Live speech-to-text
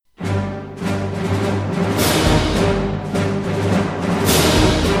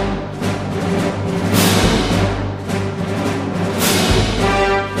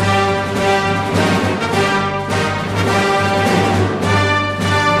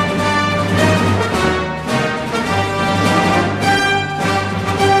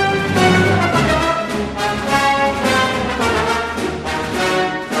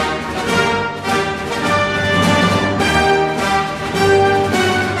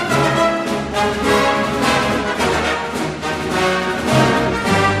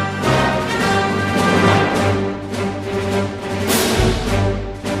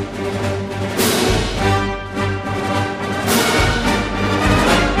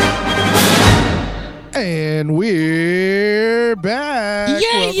And we're back.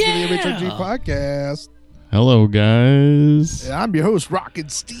 Yeah, Welcome to the MHRG podcast. Hello, guys. I'm your host, Rockin'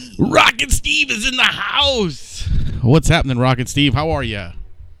 Steve. Rockin' Steve is in the house. What's happening, Rockin' Steve? How are you?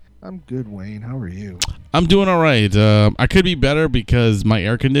 I'm good, Wayne. How are you? I'm doing all right. I could be better because my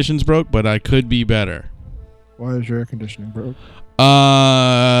air conditioning's broke, but I could be better. Why is your air conditioning broke?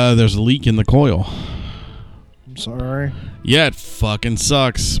 There's a leak in the coil. I'm sorry. Yeah, it fucking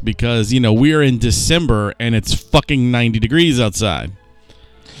sucks because, we're in December and it's fucking 90 degrees outside.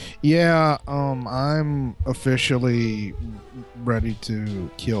 Yeah, I'm officially ready to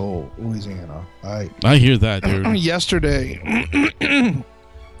kill Louisiana. I hear that, dude. Yesterday,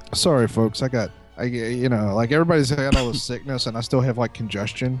 sorry, folks. I got everybody's got all the sickness, and I still have like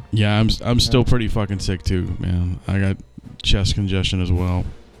congestion. Yeah, I'm still pretty fucking sick too, man. I got chest congestion as well.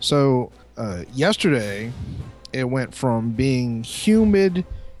 So yesterday, it went from being humid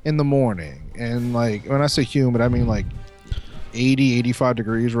in the morning, and like when I say humid, I mean like 80, 85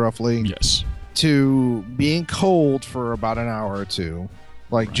 degrees roughly. Yes. To being cold for about an hour or two,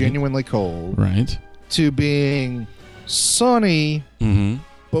 like right. Genuinely cold. Right. To being sunny, mm-hmm.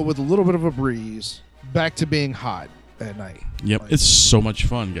 but with a little bit of a breeze, back to being hot at night. Yep, like, it's so much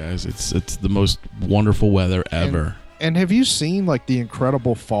fun, guys. It's the most wonderful weather ever. And have you seen like the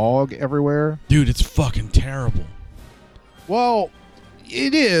incredible fog everywhere? Dude, it's fucking terrible. Well,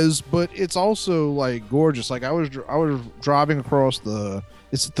 it is, but it's also like gorgeous. Like I was driving across the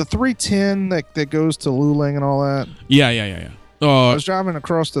 310 that goes to Luling and all that. Yeah. I was driving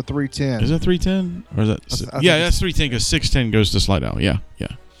across the 310. Is that 310 or is that? Yeah, that's 310 because 610 goes to Slidell. Yeah.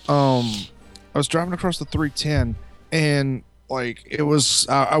 I was driving across the 310 and like it was.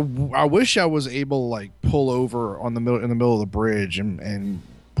 I wish I was able to like pull over in the middle of the bridge and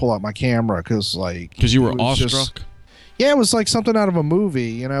pull out my camera because you were awestruck. Yeah, it was like something out of a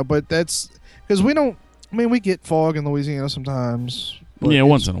movie, But that's because we don't. I mean, we get fog in Louisiana sometimes. Yeah,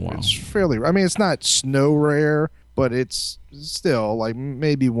 once in a while. It's fairly. I mean, it's not snow rare, but it's still like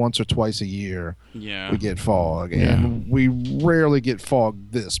maybe once or twice a year. Yeah, we get fog, and we rarely get fog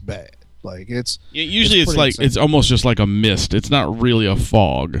this bad. Like usually it's like insane. It's almost just like a mist. It's not really a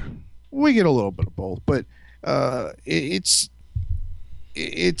fog. We get a little bit of both, but it's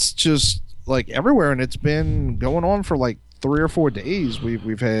just like everywhere, and it's been going on for like 3 or 4 days.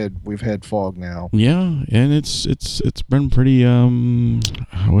 We've had fog now. Yeah, and it's been pretty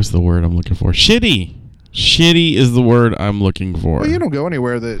what's the word I'm looking for? Shitty. Shitty is the word I'm looking for. Well, you don't go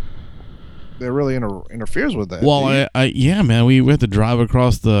anywhere that really interferes with that. Well, yeah, man, we had to drive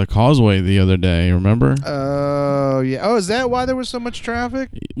across the causeway the other day. Remember? Yeah. Oh, is that why there was so much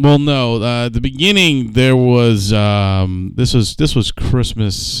traffic? Well, no. At the beginning, there was this was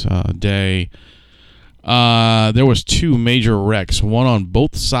Christmas Day. There was 2 major wrecks, one on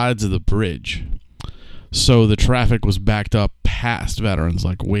both sides of the bridge. So the traffic was backed up past Veterans,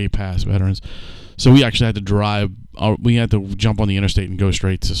 like way past Veterans. So we actually had to drive. We had to jump on the interstate and go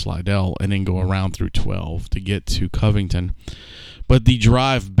straight to Slidell, and then go around through 12 to get to Covington. But the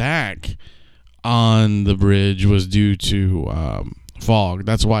drive back on the bridge was due to fog.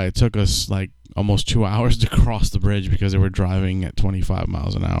 That's why it took us like almost 2 hours to cross the bridge because they were driving at 25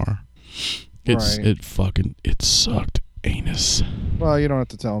 miles an hour. It sucked anus. Well, you don't have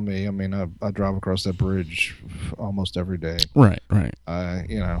to tell me. I mean, I drive across that bridge almost every day. Right.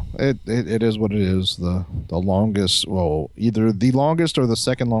 It is what it is. The longest, well, either the longest or the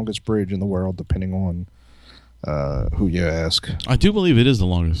second longest bridge in the world, depending on who you ask. I do believe it is the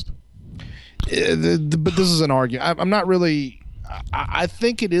longest. But this is an argument. I'm not really. I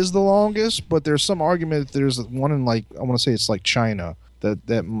think it is the longest, but there's some argument that there's one in like I want to say it's like China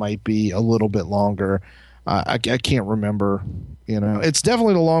that might be a little bit longer. I can't remember. It's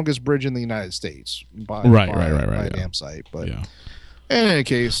definitely the longest bridge in the United States by a damn site. But in any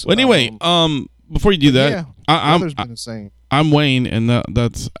case, well, anyway, before you do that, weather's been insane. I'm Wayne, and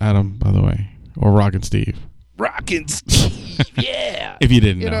that's Adam, by the way, or Rockin' Steve. Rockin' Steve, yeah. If you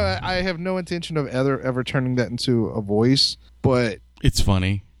didn't know, I have no intention of ever turning that into a voice, but it's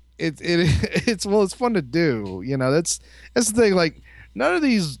funny. It's fun to do. That's the thing. Like none of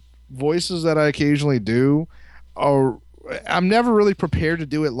these voices that I occasionally do I'm never really prepared to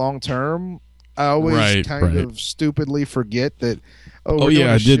do it long term. I always kind of stupidly forget that we're doing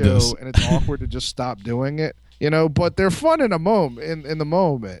a show this. And it's awkward to just stop doing it. But they're fun in a moment. In the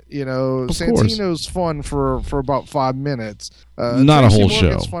moment, Santino's fun for about 5 minutes. Not Tracy a whole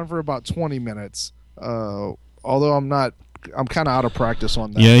Morgan's show. Fun for about 20 minutes. Although I'm kind of out of practice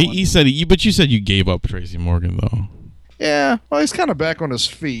on that. Yeah, he said. But you said you gave up Tracy Morgan though. Yeah, well, he's kind of back on his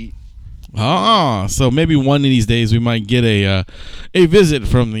feet. So maybe one of these days we might get a visit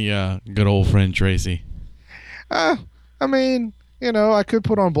from the good old friend Tracy. I mean, I could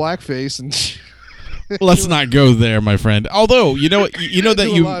put on blackface and Let's not go there, my friend. Although you know that do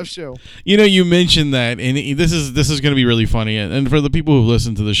a you live show. you mentioned that, and this is going to be really funny. And for the people who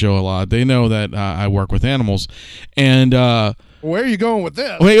listen to the show a lot, they know that I work with animals. And Where are you going with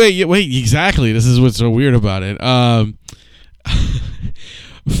this? wait, exactly. This is what's so weird about it.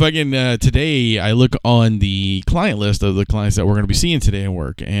 Fucking today, I look on the client list of the clients that we're going to be seeing today at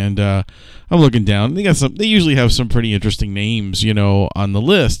work, and I'm looking down. They usually have some pretty interesting names, on the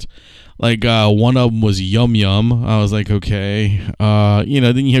list. Like one of them was Yum Yum. I was like, okay. Then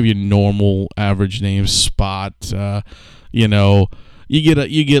you have your normal average names, Spot. You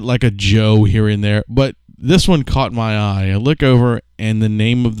get like a Joe here and there, but this one caught my eye. I look over, and the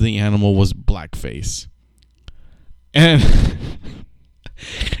name of the animal was Blackface, and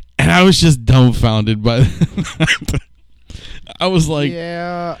I was just dumbfounded by that. I was like,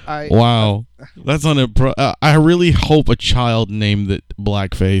 yeah, wow, that's I really hope a child named it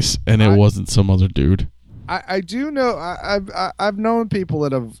Blackface and it wasn't some other dude. I do know. I've known people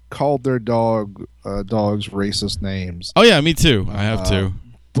that have called their dogs racist names. Oh yeah, me too. I have too.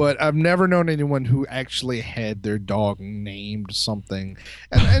 But I've never known anyone who actually had their dog named something.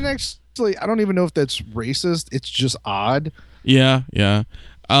 And actually, I don't even know if that's racist. It's just odd. Yeah.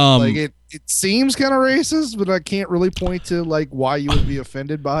 Like it seems kind of racist, but I can't really point to like why you would be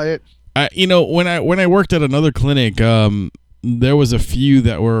offended by it. When I worked at another clinic, there was a few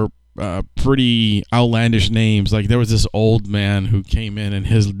that were pretty outlandish names. Like there was this old man who came in, and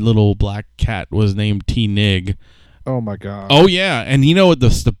his little black cat was named T-Nig. Oh my god. Oh yeah, and you know what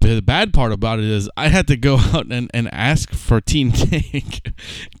the bad part about it is? I had to go out and ask for T-Nig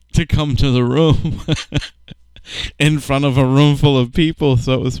to come to the room. In front of a room full of people,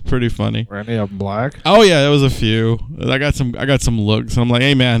 so it was pretty funny. Were any of them black? Oh yeah, there was a few. I got some looks. And I'm like,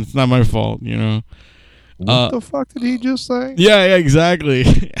 hey man, it's not my fault, What the fuck did he just say? Yeah, exactly.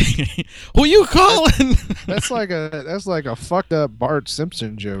 Who you calling? That's like a fucked up Bart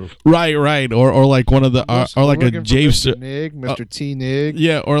Simpson joke. Right, or like one of the or like a James Mr. T-Nig.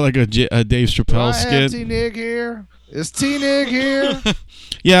 Yeah, or like a Dave Chappelle skit. T-Nig here. Is T-Nig here?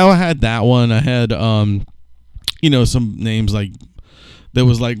 Yeah, I had that one. I had some names like there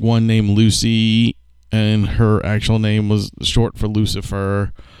was like one named Lucy, and her actual name was short for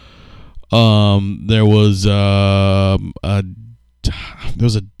Lucifer. There was a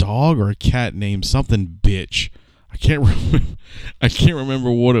dog or a cat named something bitch. I can't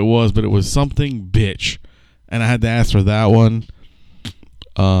remember what it was, but it was something bitch, and I had to ask for that one.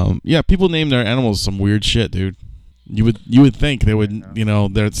 Yeah, people name their animals some weird shit, dude. You would think they would,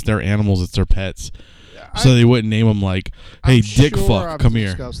 it's their animals, it's their pets. So they wouldn't name them like, "Hey, dick fuck, come here."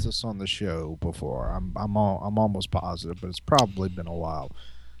 I've discussed this on the show before. I'm almost positive, but it's probably been a while.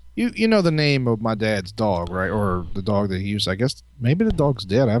 You know the name of my dad's dog, right? Or the dog that he used. I guess maybe the dog's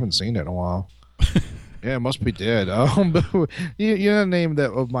dead. I haven't seen it in a while. Yeah, it must be dead. But you know the name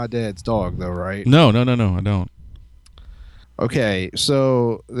of my dad's dog, though, right? No, I don't. Okay,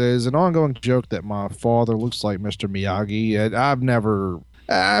 so there's an ongoing joke that my father looks like Mr. Miyagi. I've never.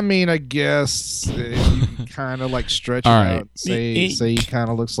 I mean, I guess you can kind of like stretch it out. Say he kind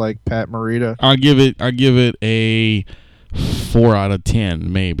of looks like Pat Morita. I'll give it a 4 out of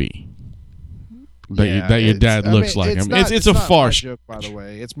 10, maybe. That your dad looks like him. It's a farce joke, by the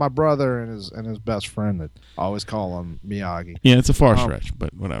way. It's my brother and his best friend that always call him Miyagi. Yeah, it's a far stretch,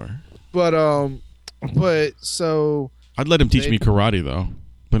 but whatever. But so I'd let him teach me karate though.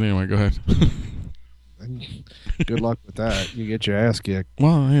 But anyway, go ahead. Good luck with that. You get your ass kicked.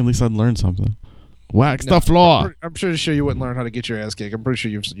 Well, hey, at least I'd learn something. Wax the floor. I'm pretty sure you wouldn't learn how to get your ass kicked. I'm pretty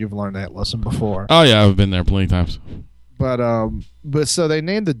sure you've learned that lesson before. Oh yeah, I've been there plenty of times. But so they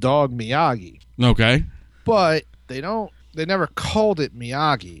named the dog Miyagi. Okay. But they never called it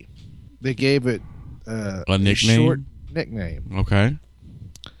Miyagi. They gave it a nickname. A short nickname. Okay.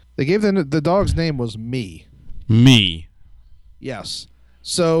 They gave the dog's name was Me. Me. Yes.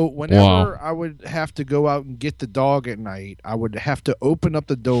 So whenever I would have to go out and get the dog at night, I would have to open up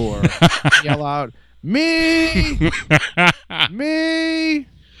the door and yell out, "Me! Me!"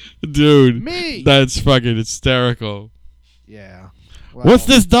 Dude, me! That's fucking hysterical. Yeah. Well, what's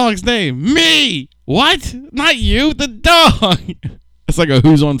this dog's name? Me! What? Not you, the dog! It's like a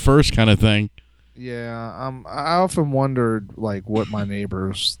who's on first kind of thing. Yeah, I often wondered like what my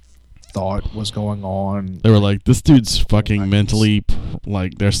neighbors thought was going on. They were like, this dude's fucking mentally,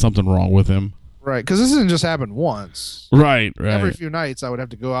 like, there's something wrong with him. Right, because this didn't just happen once. Right. Every few nights I would have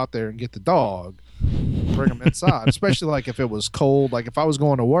to go out there and get the dog, bring him inside, especially like if it was cold, like if I was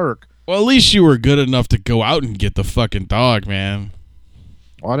going to work. Well, at least you were good enough to go out and get the fucking dog, man.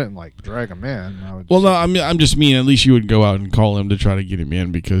 Well, I didn't like drag him in. I would Well, no, I'm just mean. At least you would go out and call him to try to get him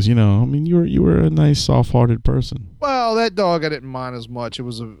in because you were a nice, soft-hearted person. Well, that dog I didn't mind as much. It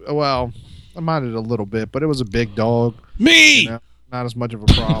was I minded a little bit, but it was a big dog. Me, not as much of a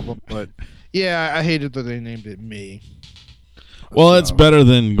problem. But yeah, I hated that they named it Me. Well, it's better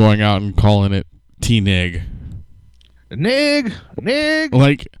than going out and calling it T-Nig. Nig.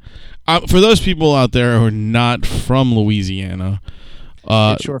 Like, for those people out there who are not from Louisiana,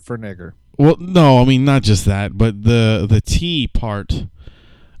 it's short for nigger. Well, no, I mean not just that, but the T part,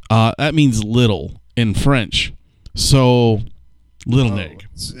 that means little in French. So, little nig.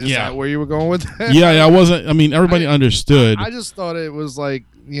 Is that where you were going with that? Yeah, I wasn't. I mean, everybody understood. I just thought it was like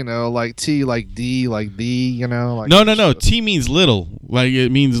like T, like D, like D. Like no. T means little. Like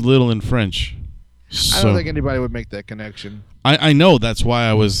it means little in French. So, I don't think anybody would make that connection. I know. That's why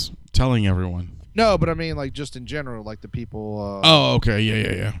I was telling everyone. No, but I mean, like just in general, like the people. Oh, okay,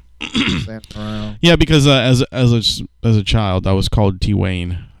 yeah. Standing around. Yeah, because as a child, I was called T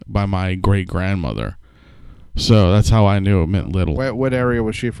Wayne by my great grandmother, so that's how I knew it meant little. What area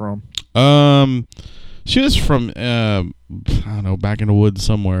was she from? She was from I don't know, back in the woods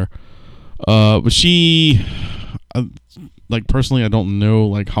somewhere. But she, like personally, I don't know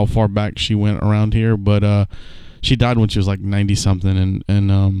like how far back she went around here, but she died when she was like 90 something,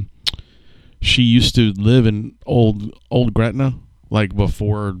 and she used to live in old Gretna. Like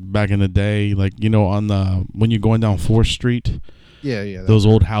before, back in the day, like on the when you're going down 4th Street, yeah, those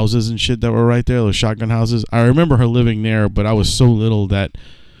old houses and shit that were right there, those shotgun houses. I remember her living there, but I was so little that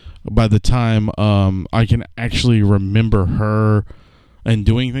by the time I can actually remember her and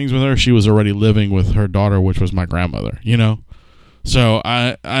doing things with her, she was already living with her daughter, which was my grandmother. So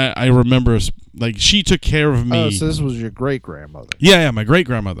I remember like she took care of me. Oh, so this was your great grandmother? Yeah, my great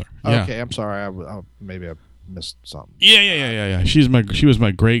grandmother. Yeah. Okay, I'm sorry. Maybe I missed something. Yeah. She was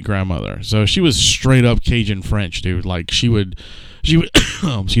my great grandmother. So she was straight up Cajun French, dude. Like she would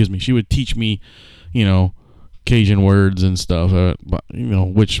excuse me, she would teach me, Cajun words and stuff, but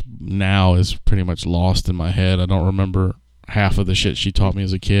which now is pretty much lost in my head. I don't remember half of the shit she taught me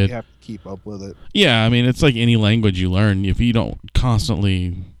as a kid. You have to keep up with it. Yeah, I mean it's like any language you learn. If you don't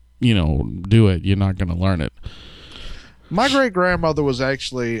constantly, do it, you're not going to learn it. My great grandmother was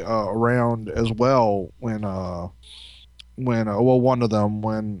actually around as well when one of them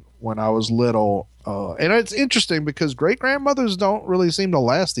when I was little, and it's interesting because great grandmothers don't really seem to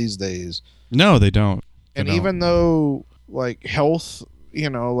last these days. No, they don't. And even though like health,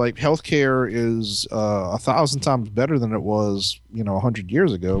 like healthcare is 1,000 times better than it was 100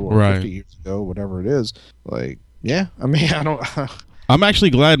 years ago or 50 years ago, whatever it is. Like, yeah, I mean, I don't. I'm actually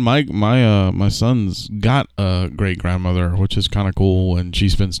glad my son's got a great grandmother, which is kind of cool, and she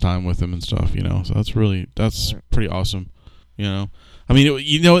spends time with him and stuff. So that's pretty awesome. I mean,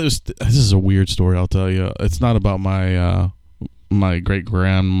 this is a weird story. I'll tell you. It's not about my great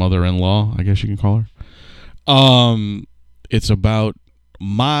grandmother-in-law, I guess you can call her. It's about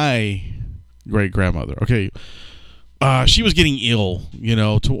my great grandmother. Okay. She was getting ill,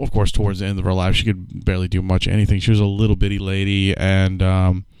 of course, towards the end of her life. She could barely do much anything. She was a little bitty lady, and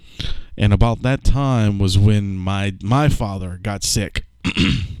about that time was when my father got sick.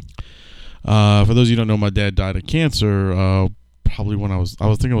 For those of you who don't know, my dad died of cancer, probably when I was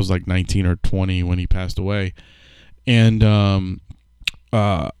thinking it was like 19 or 20 when he passed away. And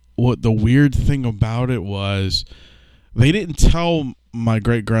what the weird thing about it was they didn't tell my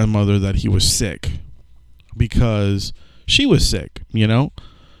great grandmother that he was sick because she was sick,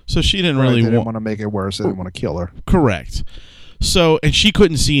 so she didn't really want to make it worse. They didn't want to kill her. Correct. So, and she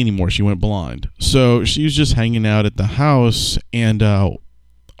couldn't see anymore. She went blind. So she was just hanging out at the house, and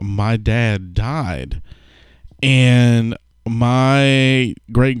my dad died, and my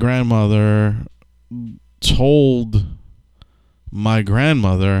great grandmother told my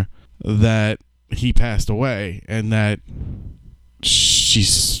grandmother that he passed away and that she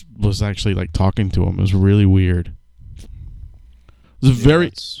was actually like talking to him. It was really weird.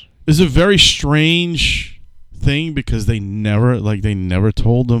 It's a very strange thing because they never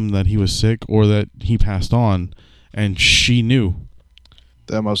told him that he was sick or that he passed on, and she knew.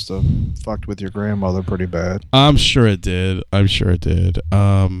 That must have fucked with your grandmother pretty bad. I'm sure it did.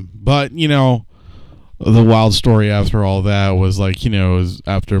 But the wild story after all that was like, was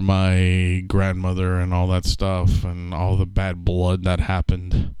after my grandmother and all that stuff and all the bad blood that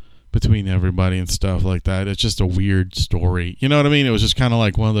happened between everybody and stuff like that. It's just a weird story. You know what I mean? It was just kind of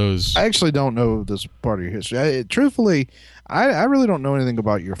like one of those. I actually don't know this part of your history. Truthfully, I really don't know anything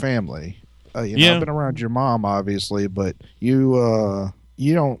about your family. I've been around your mom, obviously, but you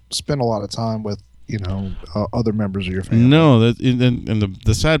don't spend a lot of time with, other members of your family. No, and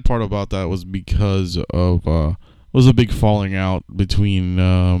the sad part about that was because of was a big falling out between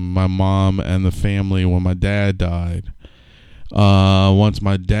my mom and the family when my dad died. Once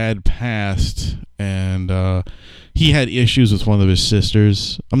my dad passed, and he had issues with one of his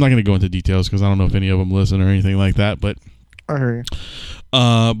sisters. I'm not going to go into details because I don't know if any of them listen or anything like that, but I hear you.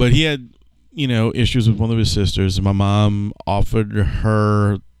 But he had, issues with one of his sisters, and my mom offered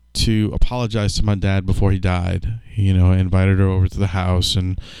her to apologize to my dad before he died. Invited her over to the house,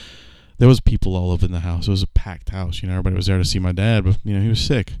 and there was people all over in the house. It was a packed house. Everybody was there to see my dad, but he was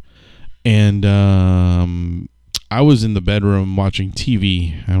sick. And I was in the bedroom watching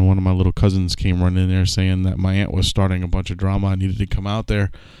TV, and one of my little cousins came running in there saying that my aunt was starting a bunch of drama. I needed to come out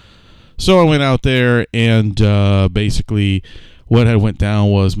there. So I went out there, and basically what had went down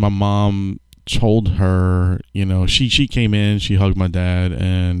was my mom told her, she came in, she hugged my dad,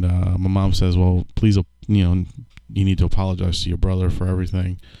 and my mom says, well, please, you need to apologize to your brother for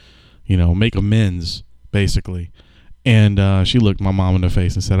everything, make amends, basically. And she looked my mom in the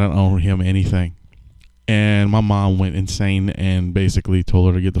face and said, I don't owe him anything. And my mom went insane and basically told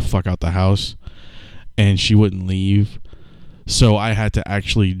her to get the fuck out the house, and she wouldn't leave. So I had to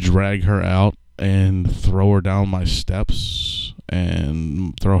actually drag her out and throw her down my steps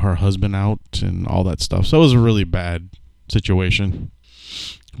and throw her husband out and all that stuff. So it was a really bad situation.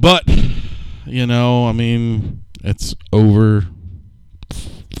 But, it's over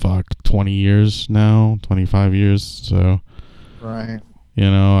 20 years now, 25 years. So, right.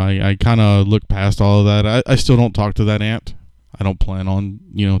 I kind of look past all of that. I still don't talk to that aunt. I don't plan on,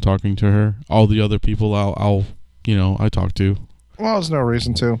 talking to her. All the other people I'll I talk to. Well, there's no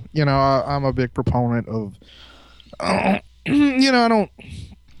reason to. I'm a big proponent of, I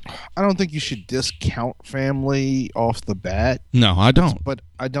don't think you should discount family off the bat. No, I don't. But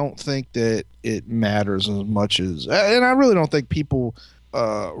I don't think that it matters as much as, and I really don't think people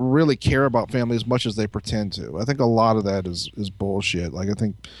really care about family as much as they pretend to. I think a lot of that is bullshit. Like I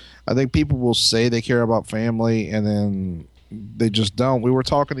think people will say they care about family and then they just don't. We were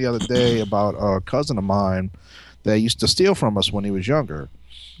talking the other day about a cousin of mine that used to steal from us when he was younger.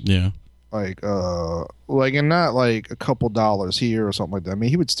 Yeah. And not like a couple dollars here or something like that. I mean,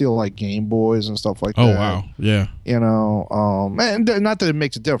 he would steal like Game Boys and stuff like that. Oh wow, yeah. And not that it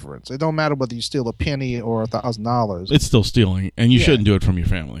makes a difference. It don't matter whether you steal a penny or $1,000. It's still stealing, and you shouldn't do it from your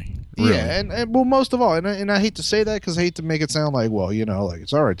family. Really. Yeah, and well, most of all, and I hate to say that because I hate to make it sound like, well, like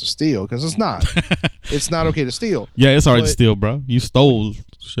it's all right to steal, because it's not. It's not okay to steal. Yeah, it's all right to steal, bro. You stole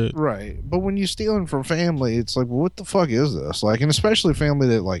shit. Right, but when you're stealing from family, it's like, well, what the fuck is this? Like, and especially family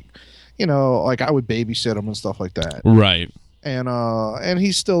that like. Like I would babysit him and stuff like that. Right. And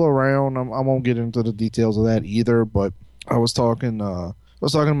he's still around. I won't get into the details of that either, but I was talking to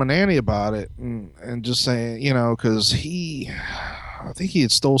my nanny about it and just saying, because I think he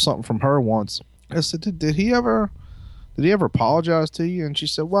had stole something from her once. I said, did he ever apologize to you? And she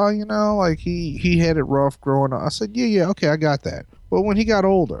said, well, like he had it rough growing up. I said, yeah, okay, I got that. But when he got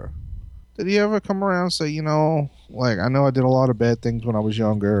older, did he ever come around and say, like, I know I did a lot of bad things when I was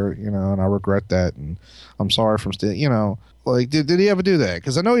younger, and I regret that, and I'm sorry for stealing, like, did he ever do that?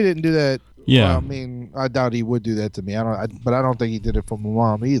 Because I know he didn't do that. Yeah. Well, I mean, I doubt he would do that to me. But I don't think he did it for my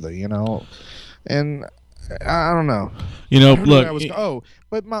mom either, and I don't know. Look.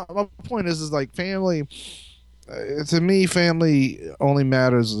 But my point is like family. To me, family only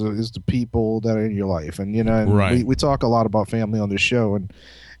matters is the people that are in your life, and right. we talk a lot about family on this show, and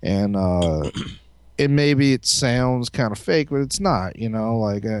it maybe it sounds kind of fake, but it's not.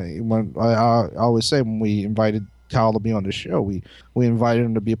 Like when I always say, when we invited Kyle to be on the show, we invited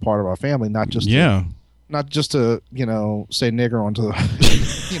him to be a part of our family, not just to say nigger onto the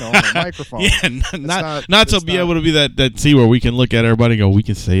on the microphone. Yeah, not to be able to be that see where we can look at everybody and go, we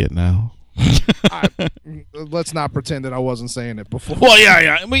can say it now. Let's not pretend that I wasn't saying it before. Well,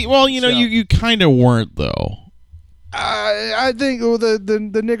 yeah. I mean, you kind of weren't though. I think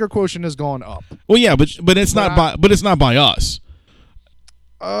the nigger quotient has gone up. Well, yeah, but it's not by us.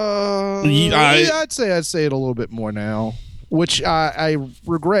 I'd say it a little bit more now, which I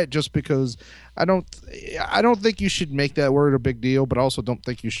regret, just because I don't think you should make that word a big deal, but I also don't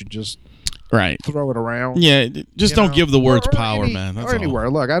think you should just throw it around. Yeah, just don't give the words power, man. That's or anywhere.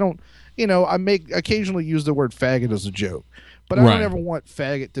 Look, I don't. I occasionally use the word faggot as a joke, but I don't ever want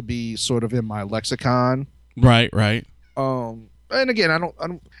faggot to be sort of in my lexicon. Right. And again, I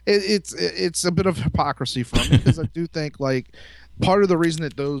don't. It's a bit of hypocrisy from me, because I do think like part of the reason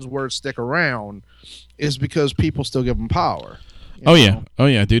that those words stick around is because people still give them power. Oh yeah,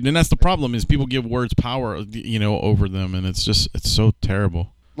 dude. And that's the problem, is people give words power, over them, and it's so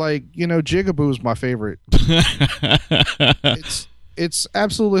terrible. like, Jigaboo is my favorite. It's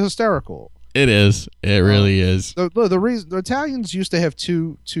absolutely hysterical. It is. It really is. The reason the Italians used to have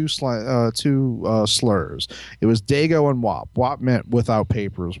two slurs. It was Dago and Wop. Wop meant without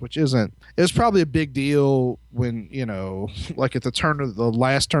papers, which isn't. It was probably a big deal when like at the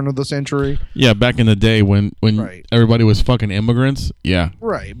last turn of the century. Yeah, back in the day when Right. everybody was fucking immigrants. Yeah,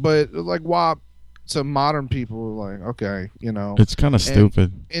 Right, but like Wop to modern people, like okay, it's kind of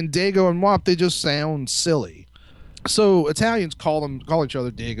stupid. And Dago and Wop, they just sound silly. So Italians call each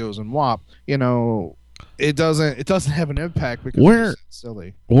other Dagos and Wop. It doesn't have an impact because it's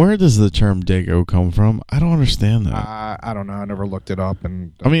silly. Where does the term Dago come from? I don't understand that. I don't know. I never looked it up,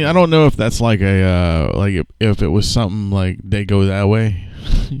 and I mean, I don't know if that's like a if it was something like they go that way.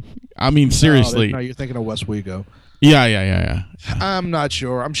 I mean, seriously. No, you're thinking of Westwego. Yeah. I'm not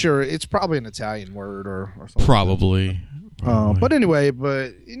sure. I'm sure it's probably an Italian word or something. Probably. But anyway,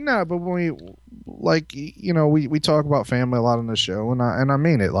 but when we talk about family a lot on the show, and I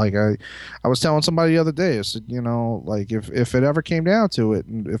mean it. Like I was telling somebody the other day, I said, like if it ever came down to it,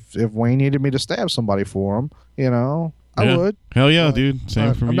 and if Wayne needed me to stab somebody for him, I would. Hell yeah, dude.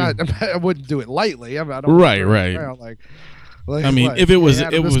 Same for me. I wouldn't do it lightly. I don't right. Like, I mean, what, if it was,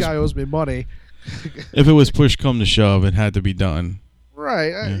 this guy owes me money. If it was push come to shove, it had to be done. Right.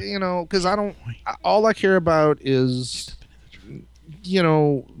 Yeah. Because all I care about is,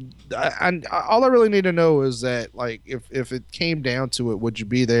 all I really need to know is that, like, if it came down to it, would you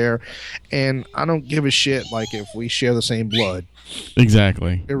be there? And I don't give a shit, like, if we share the same blood.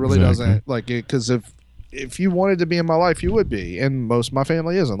 Exactly. It really doesn't, like, because if you wanted to be in my life, you would be, and most of my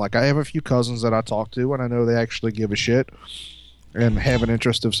family isn't. Like, I have a few cousins that I talk to, and I know they actually give a shit and have an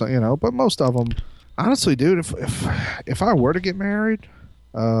interest of some, but most of them, honestly, dude, if I were to get married,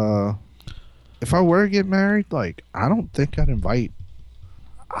 like, I don't think I'd invite.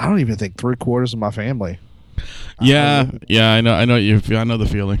 I don't even think 3/4 of my family. Yeah, I know you. I know the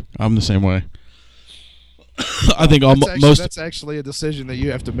feeling. I'm the same way. I think that's actually a decision that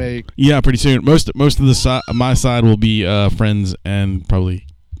you have to make. Yeah, pretty soon. Most of my side will be friends and probably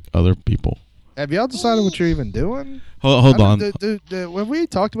other people. Have y'all decided what you're even doing? Hold on. Have we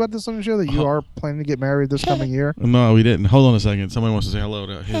talked about this on the show that you are planning to get married this coming year? No, we didn't. Hold on a second. Somebody wants to say hello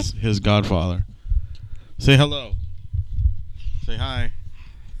to his godfather. Say hello. Say hi.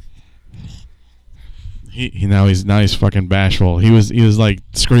 He's fucking bashful. He was like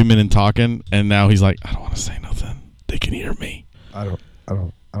screaming and talking, and now he's like, I don't want to say nothing. They can hear me. I don't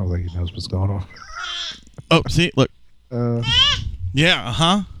think he knows what's going on. Oh, see, look.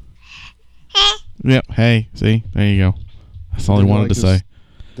 Yeah. Yep. Hey, see, there you go. That's all he wanted to say.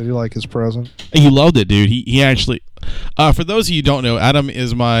 Did he like his present? He loved it, dude. He actually. For those of you who don't know, Adam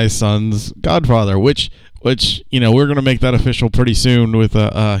is my son's godfather, which we're gonna make that official pretty soon with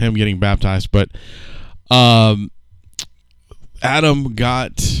him getting baptized, but. Adam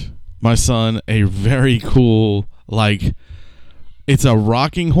got my son a very cool, like, it's a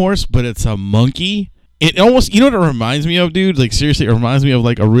rocking horse, but it's a monkey. It almost, you know what it reminds me of, dude? Like, seriously, it reminds me of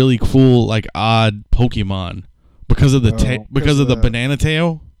like a really cool, like, odd Pokemon because of the banana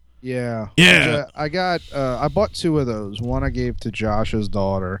tail. Yeah. I bought 2 of those. One I gave to Josh's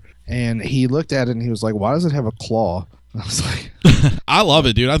daughter, and he looked at it and he was like, "Why does it have a claw?" I was like, I love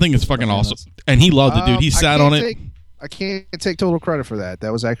it, dude. I think it's fucking awesome. And he loved it, dude. He sat on it. I can't take total credit for that.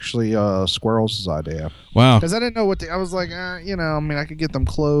 That was actually Squirrels' idea. Wow. Because I didn't know I was like, I mean, I could get them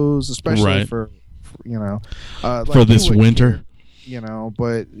clothes, especially for like for this winter.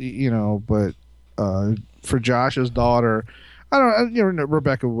 But for Josh's daughter, I don't.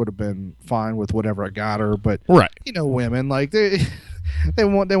 Rebecca would have been fine with whatever I got her, but right. Women, like they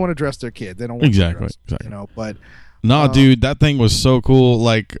want to dress their kid. They don't want exactly. But. No, dude, that thing was so cool.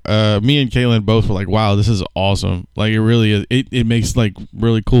 Like, me and Kaylin both were like, wow, this is awesome. Like, it really is. It makes, like,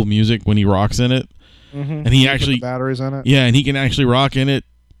 really cool music when he rocks in it. Mm-hmm. And he actually... put the batteries in it? Yeah, and he can actually rock in it.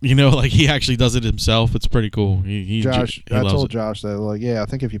 Like, he actually does it himself. It's pretty cool. I told Josh that, like, I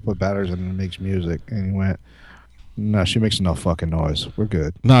think if you put batteries in it, it makes music. And he went, no, she makes enough fucking noise. We're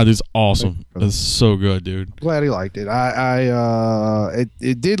good. Nah, dude's awesome. It's so good, dude. Glad he liked it.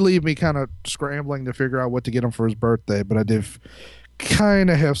 It did leave me kind of scrambling to figure out what to get him for his birthday, but I did kind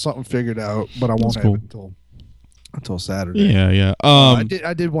of have something figured out, but I won't have it until Saturday. Yeah.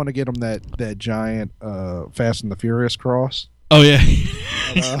 I did want to get him that giant Fast and the Furious cross. Oh yeah.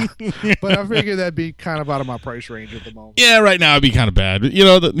 But I figured that'd be kind of out of my price range at the moment. Yeah, right now it'd be kind of bad.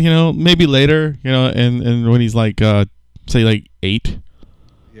 Maybe later. And when he's like, say like 8.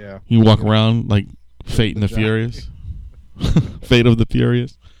 Yeah. You walk around like Fate and the Furious. Fate of the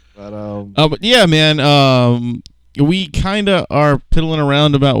Furious. But yeah, man. we kind of are piddling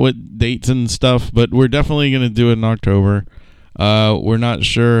around about what dates and stuff, but we're definitely going to do it in October. We're not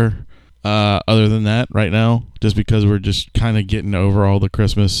sure other than that right now, just because we're just kind of getting over all the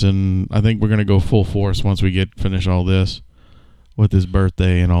Christmas, and I think we're going to go full force once we finish all this with his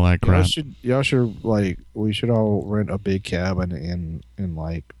birthday and all that crap. Y'all should like, we should all rent a big cabin in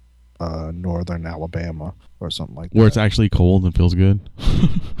like northern Alabama or something like that. Where it's actually cold and feels good.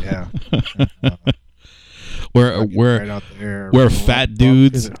 Yeah. Where right out there, where fat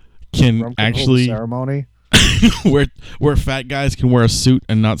dudes can actually ceremony. where fat guys can wear a suit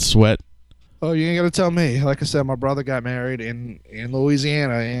and not sweat. Oh, you ain't gotta tell me. Like I said, my brother got married in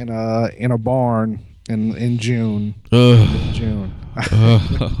Louisiana in a barn in June. June.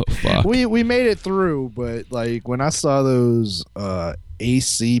 Fuck. We made it through, but like when I saw those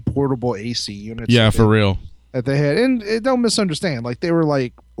portable AC units, yeah, for real, that they had, and don't misunderstand, like they were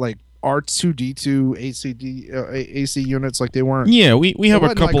like R2D2 AC units, like they weren't. Yeah, we have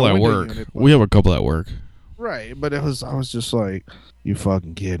a couple at work. We have a couple at work. Right, but I was just like, you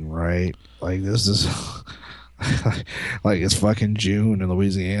fucking kidding, right? Like this is like it's fucking June in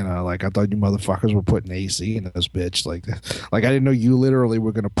Louisiana. Like I thought you motherfuckers were putting AC in this bitch. Like I didn't know you literally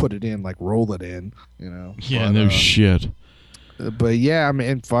were gonna put it in, like roll it in, you know. Yeah, but, no shit. But yeah, I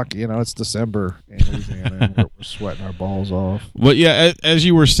mean, fuck, you know, it's December in Louisiana and we're sweating our balls off. But yeah, as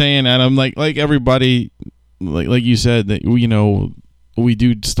you were saying, Adam, like everybody, like you said, that you know, we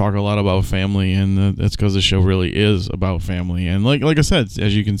do talk a lot about family, and that's because the show really is about family. And like I said,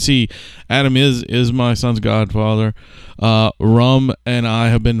 as you can see, Adam is my son's godfather. Rum and I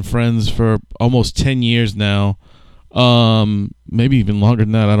have been friends for almost 10 years now, maybe even longer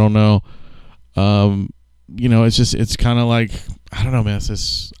than that. I don't know. You know, it's kind of like, I don't know, man. It's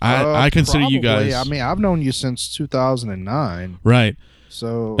just, I consider probably, you guys. I mean, I've known you since 2009. Right.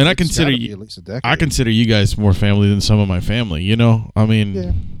 So, and I consider you, at least a decade. I consider you guys more family than some of my family. You know, I mean,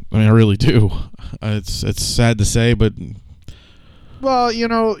 yeah. I really do. It's sad to say, but well, you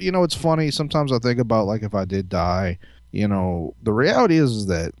know, it's funny. Sometimes I think about, like, if I did die, you know, the reality is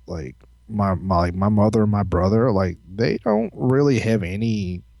that like my mother and my brother, like, they don't really have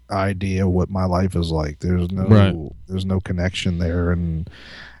any idea what my life is like. There's no connection there, and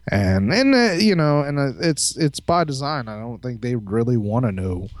you know, and it's by design. I don't think they really want to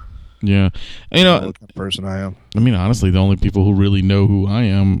know. Yeah, you know, what kind of person I am. I mean, honestly, the only people who really know who I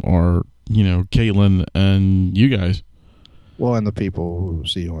am are, you know, Caitlin and you guys. Well, and the people who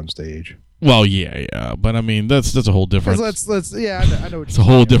see you on stage. Well, yeah, but I mean, that's a whole different. Let's yeah, I know. What it's a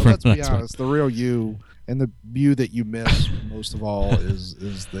whole different. Let's be honest. The real you. And the view that you miss most of all is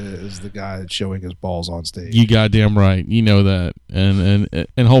the guy that's showing his balls on stage. You goddamn right. You know that.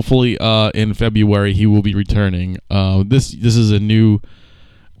 And hopefully in February he will be returning. This is a new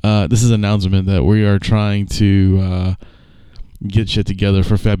this is an announcement that we are trying to get shit together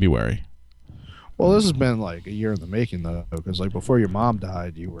for February. Well, this has been like a year in the making, though, because like before your mom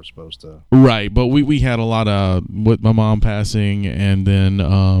died, you were supposed to. Right, but we had a lot of with my mom passing, and then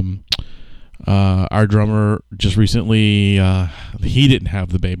our drummer just recently he didn't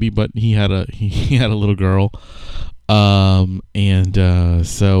have the baby, but he had a little girl, and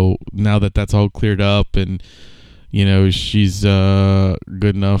so now that's all cleared up, and you know, she's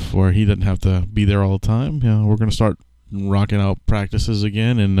good enough where he doesn't have to be there all the time. You know, we're gonna start rocking out practices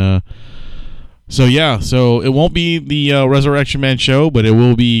again, and so it won't be the Resurrection Man show, but it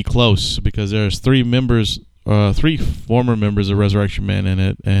will be close, because there's three former members of Resurrection Man in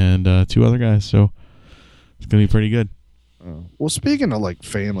it, and 2 other guys, so it's gonna be pretty good. Well, speaking of like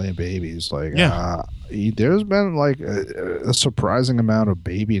family and babies, like there's been like a surprising amount of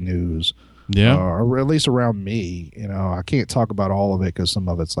baby news, or at least around me. You know, I can't talk about all of it because some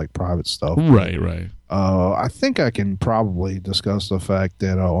of it's like private stuff. Right. I think I can probably discuss the fact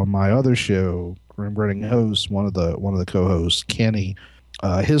that on my other show, Grim Grinning Host, one of the co-hosts, Kenny,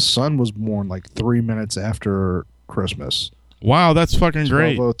 his son was born like 3 minutes after Christmas. Wow, that's fucking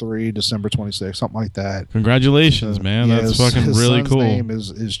great. 12/03, December 26th, something like that. Congratulations, man. Yeah, that's fucking really cool. His name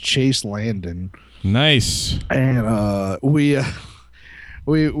is Chase Landon. Nice. And we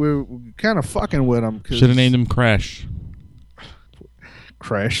kind of fucking with him. Should have named him Crash.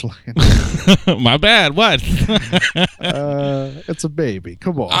 Crash Landon. My bad. What? It's a baby.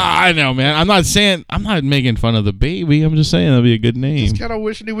 Come on. I know, man. I'm not making fun of the baby. I'm just saying that'd be a good name. Just kind of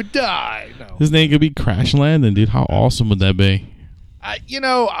wishing he would die. No. His name could be Crash Landon, dude. How awesome would that be? He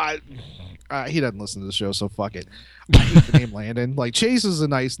doesn't listen to the show, so fuck it. I hate the name Landon. Like, Chase is a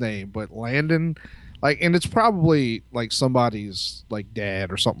nice name, but Landon, like, and it's probably like somebody's like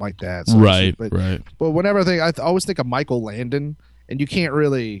dad or something like that. So right. But whenever I always think of Michael Landon. And you can't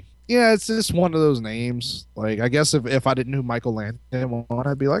really, yeah, it's just one of those names. Like, I guess if I didn't know Michael Landon,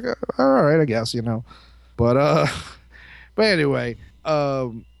 I'd be like, all right, I guess, But but anyway, but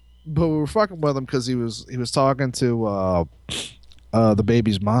we were fucking with him because he was talking to the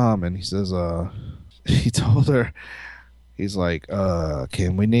baby's mom, and he says he told her, he's like,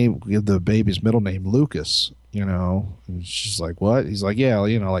 can we give the baby's middle name Lucas? And she's like, what? He's like, yeah,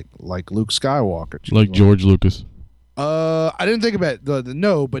 like Luke Skywalker. She's Like George Lucas. I didn't think about the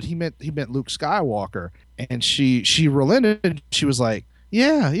no, but he meant Luke Skywalker, and she relented. She was like,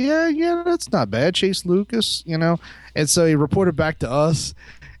 yeah, that's not bad, Chase Lucas, And so he reported back to us,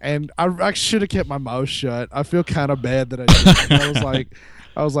 and I should have kept my mouth shut. I feel kind of bad that I did.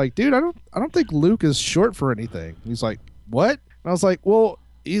 I was like, dude, I don't think Luke is short for anything. He's like, what? And I was like, well,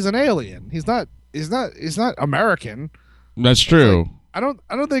 he's an alien. He's not American. That's true. I don't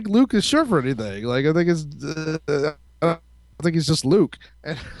think Luke is short for anything. Like, I think I think he's just Luke.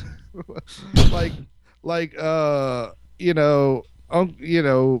 And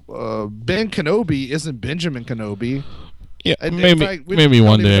Ben Kenobi isn't Benjamin Kenobi. Yeah, And maybe in fact, we maybe don't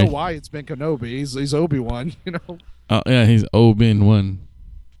one even day. know why it's Ben Kenobi. He's Obi-Wan. Oh yeah, he's Obi-Wan.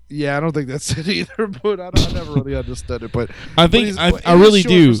 Yeah, I don't think that's it either. But I never really understood it. But I but think he's- I it really is short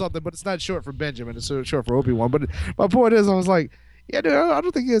do. for something, but it's not short for Benjamin. It's short for Obi-Wan. But my point is, I was like, yeah, dude, I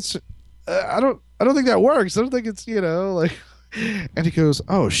don't think it's. I don't think that works. I don't think it's like. And he goes,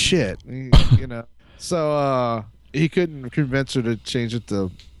 oh shit, So he couldn't convince her to change it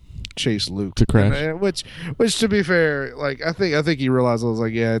to Chase Luke To Crash. And, which to be fair, like I think he realized. I was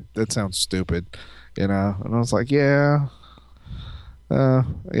like, yeah, that sounds stupid, And I was like, yeah.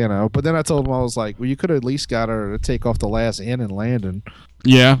 But then I told him, I was like, well, you could have at least got her to take off the last N in Landon.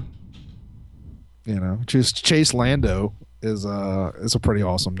 Yeah. Just Chase Lando is a pretty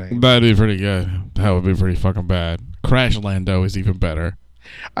awesome name. That'd be pretty good. That would be pretty fucking bad. Crash Lando is even better.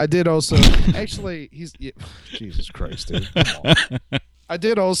 I did also actually Jesus Christ, dude. Come on. I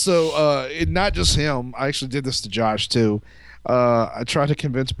did also not just him. I actually did this to Josh too. I tried to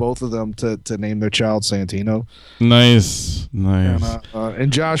convince both of them to name their child Santino. Nice.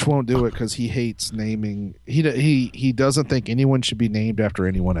 And Josh won't do it because he hates naming. He doesn't think anyone should be named after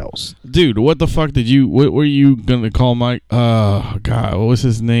anyone else. Dude, what the fuck what were you gonna call Mike? Oh god, what was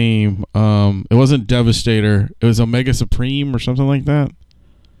his name? It wasn't Devastator. It was Omega Supreme or something like that.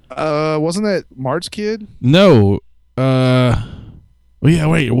 Wasn't that Mart's kid? No. Well, yeah,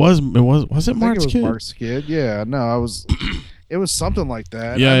 wait, was it I think Mark's it was kid? Mark's kid. Yeah, no, I was. It was something like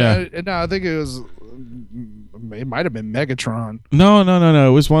that. Yeah. No, I think it was. It might have been Megatron. No. It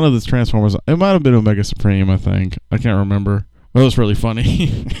was one of the Transformers. It might have been Omega Supreme, I think. I can't remember. It was really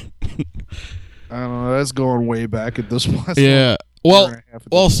funny. I don't know. That's going way back at this point. Yeah.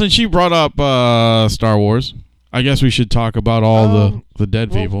 Well, since you brought up Star Wars, I guess we should talk about all the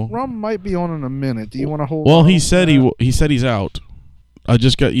dead people. Rum might be on in a minute. Do you want to hold? Well, on he to said that? he said he's out. You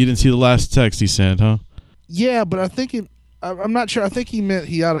didn't see the last text he sent, huh? Yeah, but I think I'm not sure. I think he meant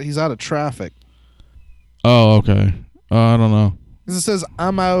he's out of traffic. Oh, okay. I don't know. 'Cause it says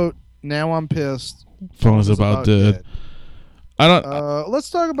I'm out now. I'm pissed. Phone is about dead. I don't. Let's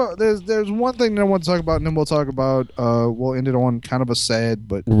talk about. There's one thing that I want to talk about, and then we'll talk about. We'll end it on kind of a sad,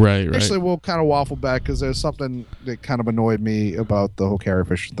 but Right. actually we'll kind of waffle back because there's something that kind of annoyed me about the whole Carrie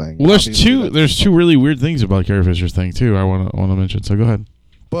Fisher thing. Well, Obviously, there's two really weird things about Carrie Fisher's thing too. I want to mention. So go ahead.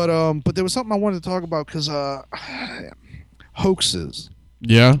 But there was something I wanted to talk about because hoaxes.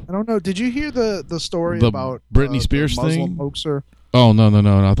 Yeah. I don't know. Did you hear the story The about Britney the Spears Muslim thing? hoaxer? Oh no!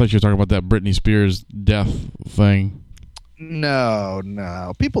 I thought you were talking about that Britney Spears death thing. No.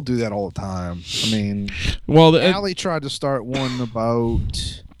 People do that all the time. I mean, Well, Allie tried to start one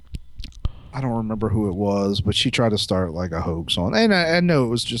about. I don't remember who it was, but she tried to start like a hoax on. And I know it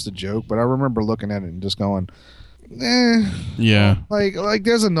was just a joke, but I remember looking at it and just going, yeah. Like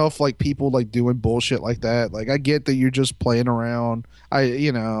there's enough like people like doing bullshit like that. Like I get that you're just playing around. I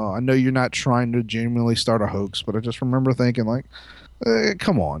know you're not trying to genuinely start a hoax, but I just remember thinking like,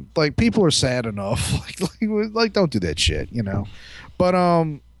 come on, like people are sad enough. Like don't do that shit, But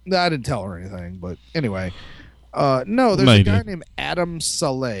I didn't tell her anything. But anyway, no, there's a guy named Adam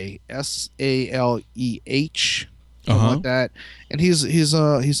Saleh, Saleh, something like that, and he's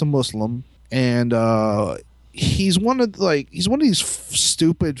a Muslim, and he's one of these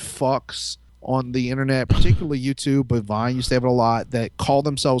stupid fucks on the internet, particularly YouTube, but Vine used to have it a lot, that call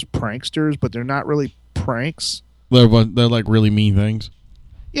themselves pranksters, but they're not really pranks. They're like really mean things.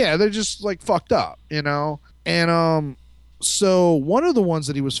 Yeah, they're just like fucked up, And so one of the ones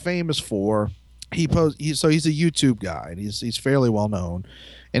that he was famous for, so he's a YouTube guy, and he's fairly well known,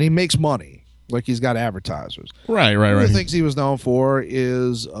 and he makes money. Like he's got advertisers. Right. One of the things he was known for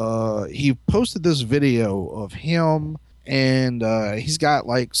is he posted this video of him, and he's got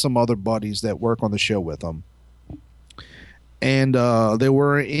like some other buddies that work on the show with him. And they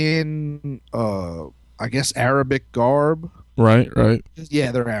were in, I guess, Arabic garb. Right.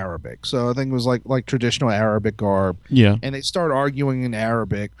 Yeah, they're Arabic. So I think it was like traditional Arabic garb. Yeah. And they start arguing in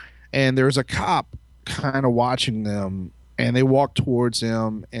Arabic, and there's a cop kind of watching them, and they walk towards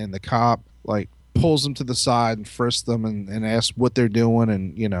him, and the cop like pulls them to the side and frisks them and asks what they're doing,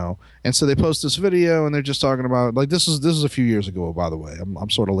 and and so they post this video, and they're just talking about, like, this is a few years ago, by the way. I'm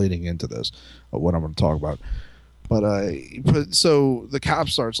sort of leading into this, what I'm going to talk about. But so the cop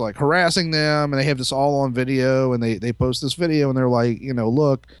starts like harassing them, and they have this all on video, and they post this video, and they're like,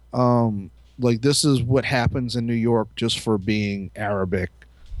 look, like, this is what happens in New York just for being Arabic,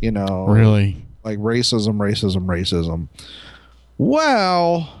 Really? Like racism.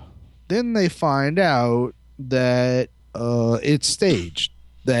 Well, then they find out that it's staged.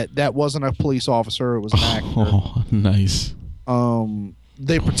 That wasn't a police officer; it was an actor. Oh, nice.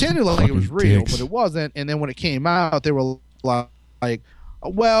 They pretended like it was real, dicks. but it wasn't. And then when it came out, they were like,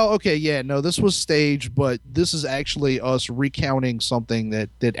 well, okay, yeah, no, this was staged, but this is actually us recounting something that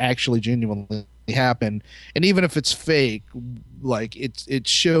actually genuinely happened. And even if it's fake, like it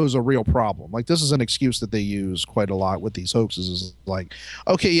shows a real problem. Like, this is an excuse that they use quite a lot with these hoaxes, is like,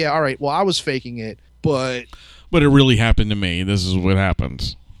 okay, yeah, all right, well, I was faking it, but it really happened to me. This is what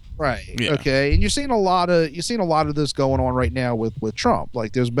happens. Right. Yeah. Okay. And you're seeing a lot of this going on right now with Trump.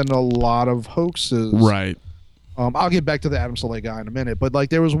 Like, there's been a lot of hoaxes. Right. I'll get back to the Adam Saleh guy in a minute, but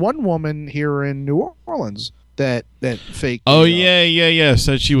like, there was one woman here in New Orleans that faked. Oh yeah.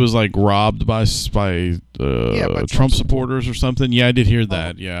 Said she was like robbed by Trump supporters or something. Yeah, I did hear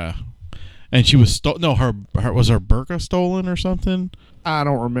that. Yeah. And she was her was her burqa stolen or something? I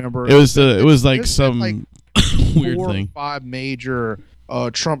don't remember. It was like some like weird 4 thing. or 5 major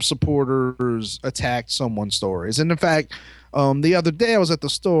Trump supporters attacked someone's stories. And in fact, the other day I was at the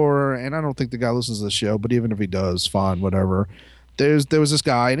store, and I don't think the guy listens to the show, but even if he does, fine, whatever. There was this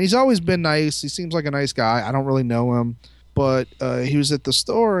guy, and he's always been nice. He seems like a nice guy. I don't really know him, but he was at the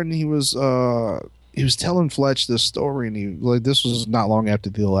store, and he was telling Fletch this story, and this was not long after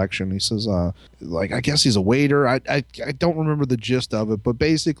the election. He says, I guess he's a waiter. I don't remember the gist of it, but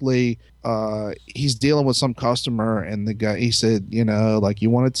basically, he's dealing with some customer, and the guy, he said, like,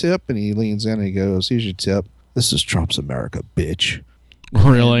 you want a tip? And he leans in and he goes, here's your tip. This is Trump's America, bitch.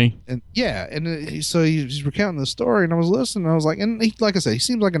 Really? And yeah, and so he's recounting the story, and I was listening, and I was like, and he, like I said, he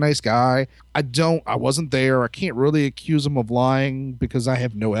seems like a nice guy. I wasn't there. I can't really accuse him of lying because I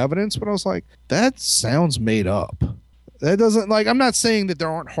have no evidence, but I was like, that sounds made up. That doesn't, like, I'm not saying that there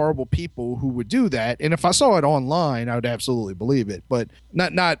aren't horrible people who would do that, and if I saw it online, I would absolutely believe it, but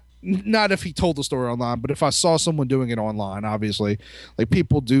not if he told the story online, but if I saw someone doing it online, obviously, like,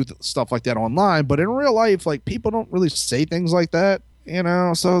 people do stuff like that online, but in real life, like, people don't really say things like that.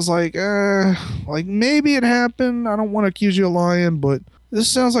 So I was like maybe it happened. I don't want to accuse you of lying, but this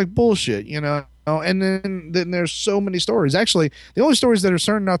sounds like bullshit, And then there's so many stories. Actually, the only stories that are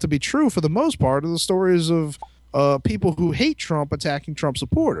turning out to be true for the most part are the stories of people who hate Trump attacking Trump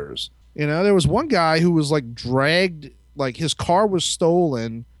supporters. There was one guy who was like dragged, like his car was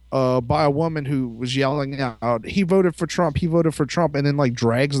stolen by a woman who was yelling out, he voted for Trump, and then like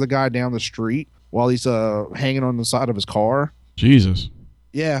drags the guy down the street while he's hanging on the side of his car. Jesus.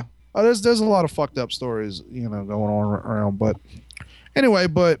 Yeah. There's a lot of fucked up stories, going on around. But anyway,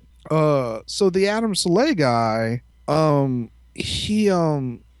 so the Adam Saleh guy, he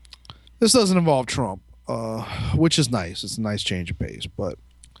this doesn't involve Trump, which is nice. It's a nice change of pace. But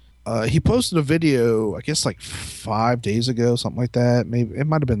he posted a video, I guess like 5 days ago, something like that. Maybe it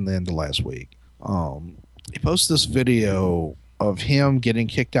might have been the end of last week. He posted this video of him getting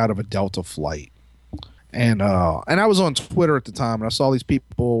kicked out of a Delta flight. And I was on Twitter at the time, and I saw these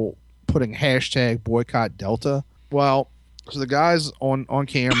people putting hashtag boycott Delta. Well, so the guy's on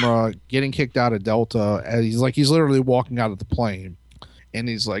camera getting kicked out of Delta, and he's literally walking out of the plane, and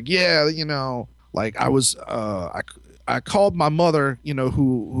he's like, yeah, like I was I called my mother,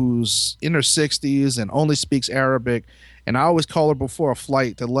 who's in her 60s and only speaks Arabic, and I always call her before a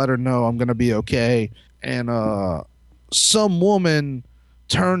flight to let her know I'm gonna be okay. And some woman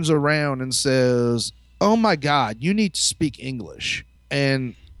turns around and says, oh my God, you need to speak English.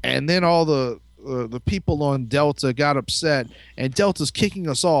 And then all the people on Delta got upset, and Delta's kicking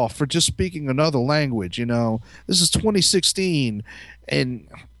us off for just speaking another language. This is 2016, and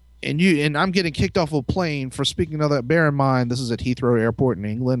I'm getting kicked off a plane for speaking another. Bear in mind, this is at Heathrow Airport in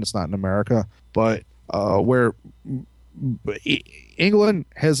England. It's not in America, but where England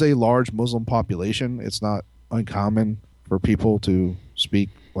has a large Muslim population. It's not uncommon for people to speak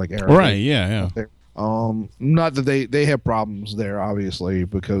like Arabic. Right. Yeah. Yeah. Not that they have problems there, obviously,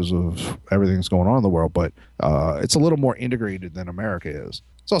 because of everything that's going on in the world, but it's a little more integrated than America is.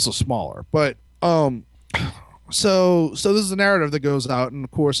 It's also smaller, but so this is a narrative that goes out, and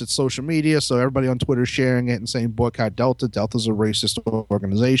of course it's social media, so everybody on Twitter is sharing it and saying boycott Delta. Delta's a racist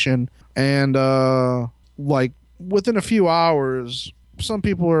organization, and like within a few hours, some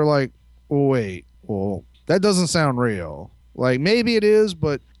people are like, wait, well, that doesn't sound real. Like maybe it is,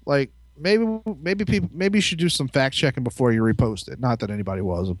 but like maybe you should do some fact checking before you repost it. Not that anybody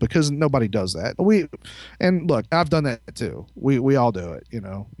was, because nobody does that. And look, I've done that too. We all do it. You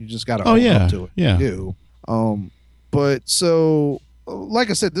know, you just got to own up to it. Yeah. You do. But so like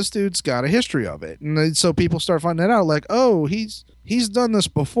I said, this dude's got a history of it, and so people start finding that out. Like, oh, he's done this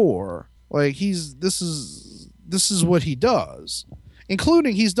before. Like this is what he does.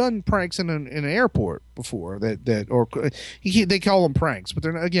 Including he's done pranks in an airport before they call them pranks, but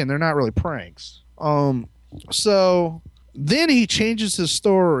they're not really pranks. So then he changes his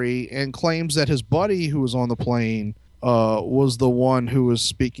story and claims that his buddy who was on the plane was the one who was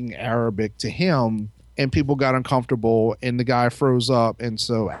speaking Arabic to him, and people got uncomfortable, and the guy froze up, and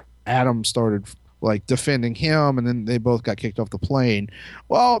so Adam started like defending him, and then they both got kicked off the plane.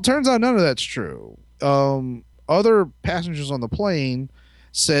 Well, it turns out none of that's true. Other passengers on the plane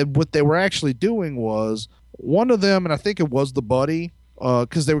said what they were actually doing was, one of them, and I think it was the buddy,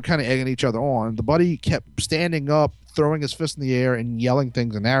 because they were kind of egging each other on. The buddy kept standing up, throwing his fist in the air, and yelling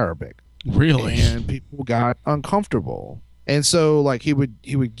things in Arabic. Really? And people got uncomfortable. And so, like, he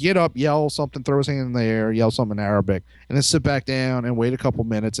would get up, yell something, throw his hand in the air, yell something in Arabic, and then sit back down and wait a couple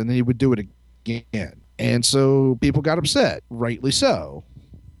minutes, and then he would do it again. And so people got upset, rightly so.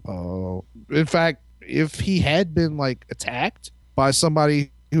 In fact, if he had been like attacked by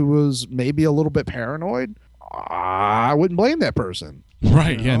somebody who was maybe a little bit paranoid, I wouldn't blame that person.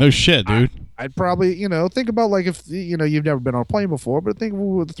 Right. You know? Yeah. No shit, dude. I'd probably, think about like if, you've never been on a plane before, but think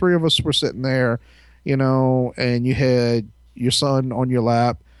the three of us were sitting there, and you had your son on your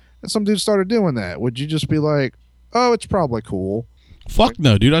lap and some dude started doing that. Would you just be like, oh, it's probably cool? Fuck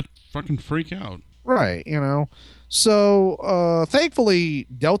no, dude. I'd fucking freak out. Right. So thankfully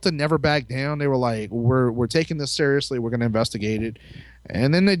Delta never backed down. They were like, we're taking this seriously. We're going to investigate it.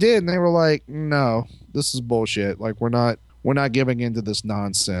 And then they did. And they were like, no, this is bullshit. Like, we're not giving into this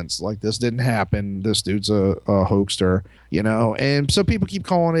nonsense. Like, this didn't happen. This dude's a hoaxer, and so people keep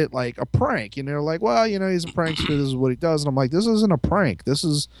calling it like a prank, like, well, he's a prankster. This is what he does. And I'm like, this isn't a prank. This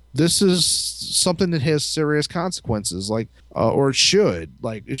is something that has serious consequences, like, or it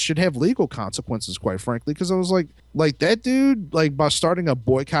should have legal consequences, quite frankly. Cause I was like that dude, like, by starting a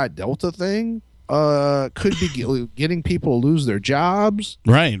boycott Delta thing, could be getting people to lose their jobs.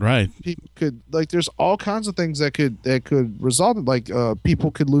 Right. People could, like, there's all kinds of things that could result in, like,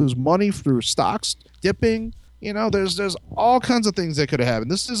 people could lose money through stocks dipping. There's all kinds of things that could have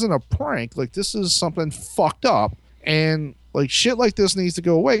happened. This isn't a prank. Like, this is something fucked up, and like shit like this needs to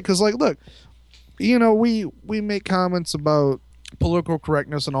go away. Because, like, look, we make comments about political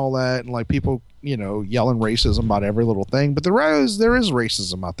correctness and all that, and like people yelling racism about every little thing, but there is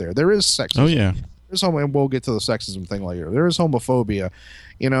racism out there. There is sexism. Oh yeah. There's and we'll get to the sexism thing later. There is homophobia,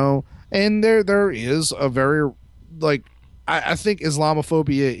 and there is a very, like, I think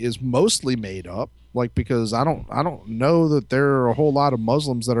Islamophobia is mostly made up, like, because I don't know that there are a whole lot of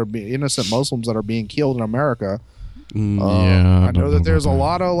Muslims that are innocent Muslims that are being killed in America. Yeah, I know that there's a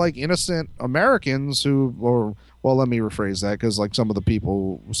lot of like innocent Americans well, let me rephrase that, because like some of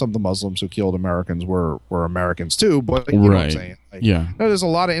the Muslims who killed Americans were Americans too, but you know what I'm saying? Like, yeah. No, there's a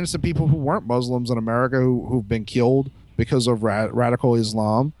lot of innocent people who weren't Muslims in America who've been killed because of radical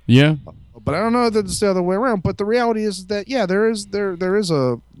Islam. Yeah. But I don't know that it's the other way around. But the reality is that, yeah, there is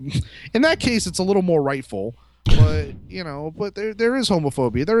a, in that case, it's a little more rightful. But but there is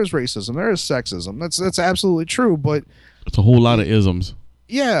homophobia, there is racism, there is sexism. That's absolutely true. But it's a whole lot of isms.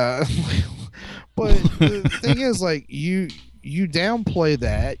 Yeah. But the thing is, like, you downplay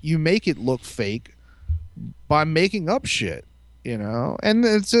that, you make it look fake by making up shit, And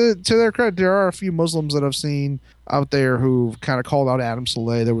to their credit, there are a few Muslims that I've seen out there who've kind of called out Adam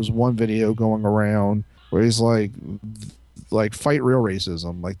Saleh. There was one video going around where he's like fight real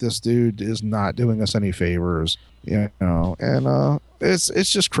racism. Like, this dude is not doing us any favors, And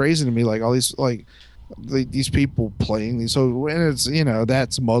it's just crazy to me, like, all these these people playing these. So, and it's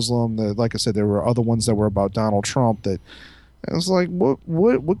that's Muslim. Like I said, there were other ones that were about Donald Trump. That it was like,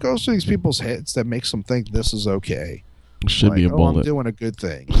 what goes through these people's heads that makes them think this is okay? Should be a bullet. I'm doing a good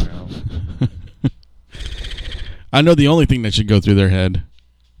thing. I know the only thing that should go through their head.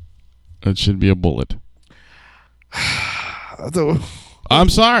 It should be a bullet. I'm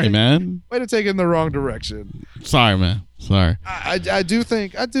sorry, man. Way to take it in the wrong direction. Sorry, man. Sorry. I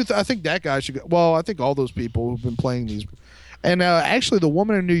think that guy should go. Well, I think all those people who've been playing these, and actually the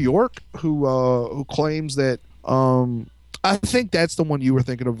woman in New York who claims that I think that's the one you were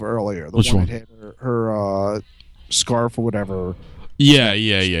thinking of earlier. The Which one? that had her scarf or whatever. Yeah. Her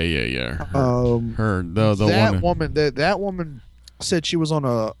that woman. That woman said she was on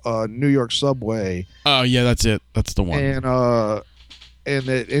a New York subway. Oh yeah, that's it. That's the one.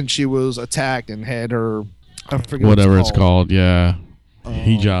 And she was attacked and had her, I forget whatever what it's called. Yeah.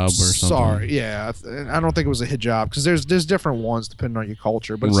 Hijab or something. Sorry, yeah. I don't think it was a hijab because there's different ones depending on your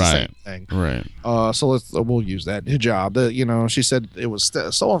culture, but it's the same thing. Right. So we'll use that hijab. She said it was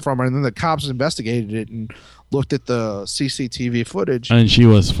stolen from her, and then the cops investigated it and looked at the CCTV footage. And she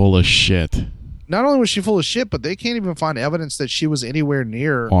was full of shit. Not only was she full of shit, but they can't even find evidence that she was anywhere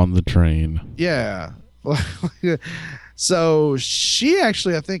near on the train. Yeah. So she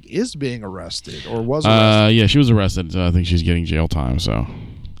actually, I think, is being arrested or was arrested. Yeah, she was arrested. So I think she's getting jail time. So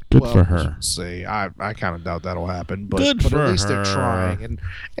good for her. See, I kind of doubt that'll happen. But, good for at least her. They're trying,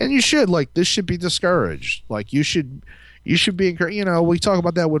 and you should this should be discouraged. You should be encouraged. We talk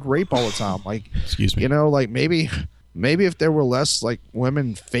about that with rape all the time. Excuse me. Maybe if there were less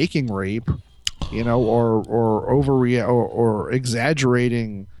women faking rape, or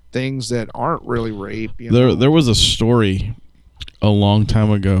exaggerating things that aren't really rape. There was a story a long time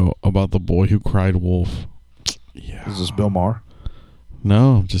ago about the boy who cried wolf. Yeah. Is this Bill Maher?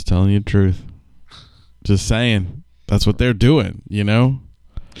 No, I'm just telling you the truth. Just saying. That's what they're doing, Do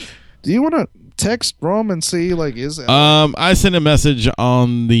you want to text Rum and see is it? I sent a message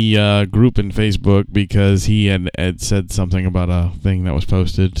on the group in Facebook because he had said something about a thing that was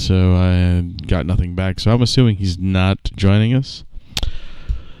posted, so I got nothing back. So I'm assuming he's not joining us.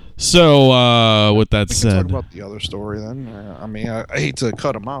 So with that said, talk about the other story then. I hate to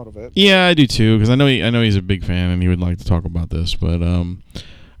cut him out of it. Yeah, I do too because I know he's a big fan and he would like to talk about this. But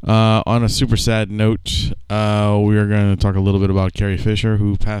on a super sad note, we are going to talk a little bit about Carrie Fisher,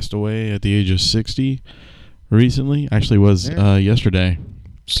 who passed away at the age of 60 recently. Actually, was yesterday.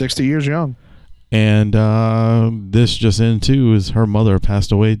 60 years young. And this just in too is her mother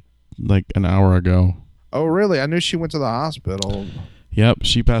passed away an hour ago. Oh, really? I knew she went to the hospital. Yep,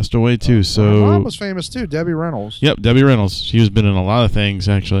 she passed away too. So her mom was famous too, Debbie Reynolds. Yep, Debbie Reynolds. She's been in a lot of things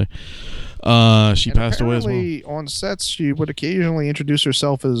actually. She passed away as well. On sets, she would occasionally introduce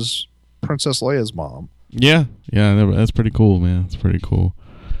herself as Princess Leia's mom. Yeah, that's pretty cool, man. It's pretty cool.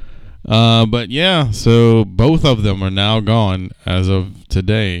 But yeah, so both of them are now gone as of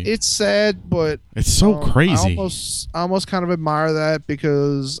today. It's sad, but it's so crazy. I almost kind of admire that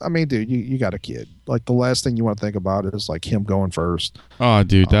because dude, you got a kid. The last thing you want to think about is him going first. Oh,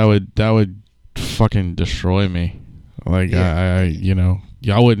 dude, that would fucking destroy me. Yeah.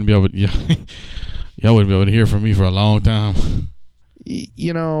 Y'all wouldn't be able to, y'all wouldn't be able to hear from me for a long time.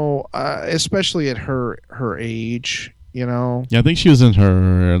 Especially at her age. Yeah, I think she was in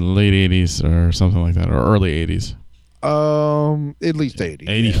her late 80s or something like that, or early 80s. At least 80.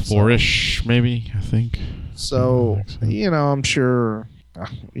 84-ish, maybe, I think. So, I'm sure,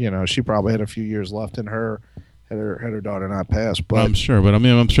 she probably had a few years left in her, had her daughter not passed. But I'm sure, but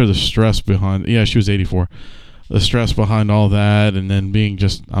I'm sure the stress behind, she was 84. The stress behind all that, and then being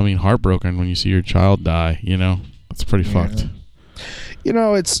just, heartbroken when you see your child die, it's pretty fucked.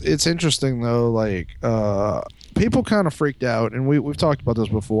 It's interesting though, people kind of freaked out, and we've talked about this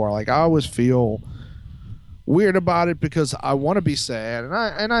before. I always feel weird about it because I want to be sad, and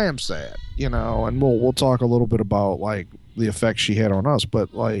I am sad, and we'll talk a little bit about the effect she had on us, but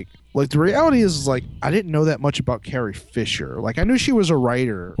the reality is I didn't know that much about Carrie Fisher. I knew she was a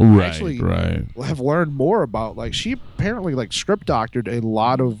writer. Right, actually, right. Have learned more about she apparently script doctored a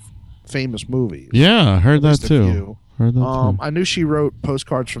lot of famous movies. Yeah, I heard that too. I knew she wrote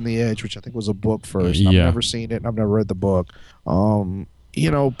Postcards from the Edge, which I think was a book first. I've never seen it, and I've never read the book.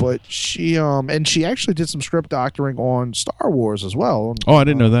 But she and she actually did some script doctoring on Star Wars as well. Oh, I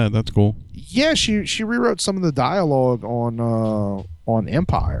didn't know that. That's cool. Yeah, she rewrote some of the dialogue on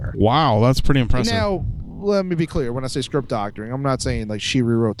Empire. Wow, that's pretty impressive. Now, let me be clear. When I say script doctoring, I'm not saying she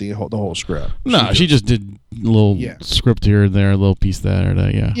rewrote the whole script. No, she just did a little script here and there, a little piece there,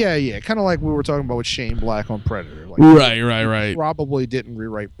 yeah. Yeah. Kind of like we were talking about with Shane Black on Predator. Right. He probably didn't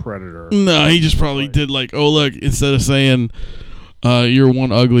rewrite Predator. No, he just probably did oh, look, instead of saying you're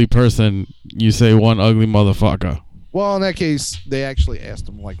one ugly person, you say one ugly motherfucker. Well, in that case, they actually asked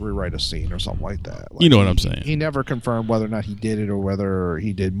him like rewrite a scene or something like that. Like, You know what I'm saying? He never confirmed whether or not he did it or whether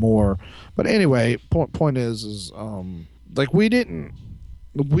he did more. But anyway, point is like we did,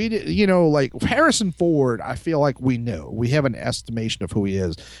 you know, like Harrison Ford. I feel like we have an estimation of who he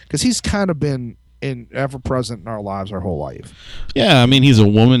is because he's kind of been ever present in our lives our whole life. Yeah, I mean, he's a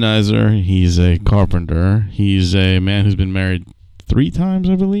womanizer. He's a carpenter. He's a man who's been married 3 times,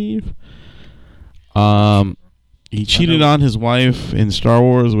 I believe. He cheated on his wife in Star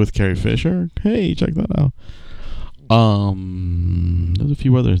Wars with Carrie Fisher. Hey, check that out. There's a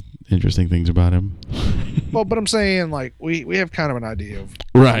few other interesting things about him. Well, but I'm saying like we have kind of an idea of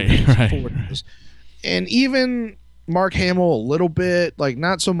right. Ford is. And even Mark Hamill a little bit, like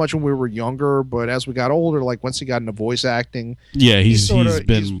not so much when we were younger, but as we got older, like once he got into voice acting, yeah, he's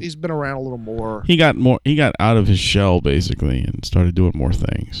been around a little more. He got out of his shell basically and started doing more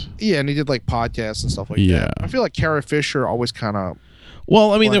things. Yeah, and he did like podcasts and stuff like that. I feel like Carrie Fisher always kind of.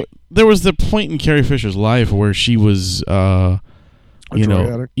 Well, I mean, like, there was the point in Carrie Fisher's life where she was, being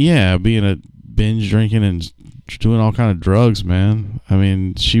a binge drinking and doing all kind of drugs, man. I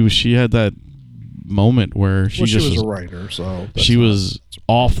mean, she had that moment where she was a writer, so she was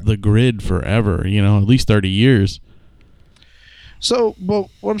off the grid forever, you know, at least 30 years. So, but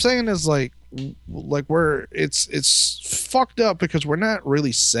what I'm saying is like we're it's fucked up because we're not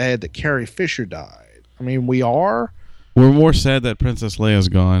really sad that Carrie Fisher died. I mean, we're more sad that Princess Leia's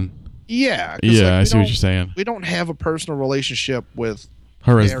gone. Yeah, yeah, I see what you're saying. We don't have a personal relationship with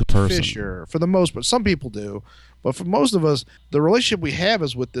her as the person. Fisher for the most part. Some people do. But for most of us, the relationship we have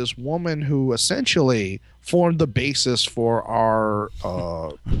is with this woman who essentially formed the basis for our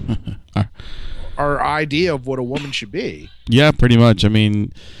idea of what a woman should be. Yeah, pretty much. I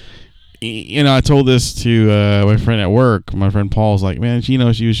mean, you know, I told this to my friend at work. My friend Paul's like, man, she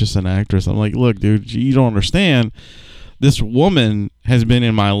was just an actress. I'm like, look, dude, you don't understand. This woman has been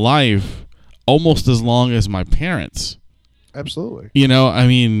in my life almost as long as my parents. Absolutely. You know, I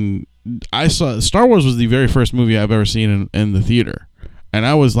mean, I saw Star Wars was the very first movie I've ever seen in the theater, and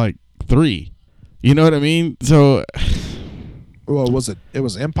I was like 3. You know what I mean? So, well, it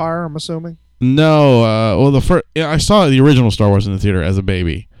was Empire, I'm assuming. No, I saw the original Star Wars in the theater as a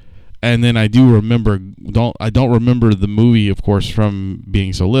baby, and then I don't remember the movie, of course, from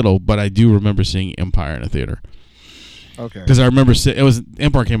being so little, but I do remember seeing Empire in a theater. Okay. Because I remember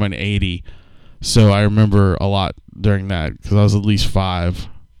Empire came out in 1980, so I remember a lot during that because I was at least 5.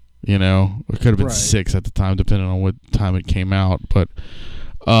 You know, it could have been 6 at the time, depending on what time it came out. But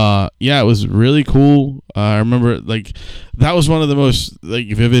yeah, it was really cool. I remember like that was one of the most like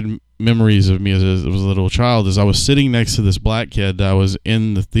vivid memories of me as a little child. Is I was sitting next to this black kid that was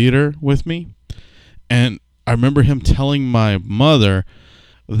in the theater with me, and I remember him telling my mother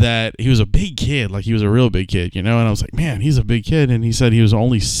that he was a big kid, like he was a real big kid, you know. And I was like, man, he's a big kid, and he said he was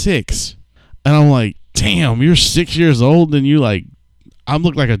only 6, and I'm like, damn, you're 6 years old, and you like. I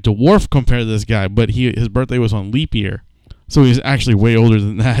look like a dwarf compared to this guy, but his birthday was on leap year, so he's actually way older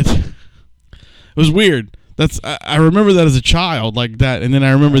than that. It was weird. I remember that as a child, like that, and then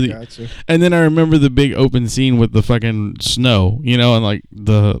I remember the big open scene with the fucking snow, you know, and like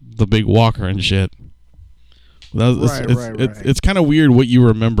the big walker and shit. It's kind of weird what you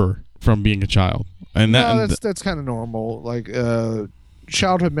remember from being a child, and that's kind of normal. Like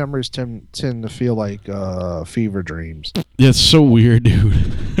childhood memories tend to feel like fever dreams. Yeah, it's so weird, dude.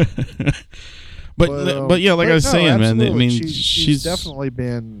 but yeah, like I was saying, absolutely. Man, I mean, she's definitely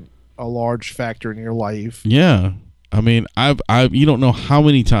been a large factor in your life. Yeah, I mean, I've you don't know how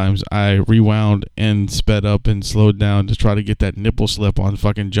many times I rewound and sped up and slowed down to try to get that nipple slip on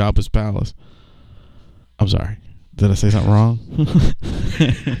fucking Jabba's palace. I'm sorry. Did I say something wrong?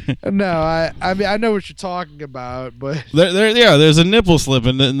 No, I mean I know what you're talking about, but there's a nipple slip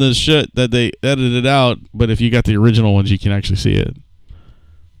in the shit that they edited out. But if you got the original ones, you can actually see it.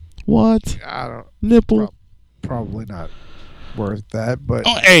 What? I don't nipple. Probably not worth that, but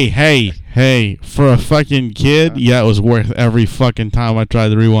hey, for a fucking kid, yeah, it was worth every fucking time I tried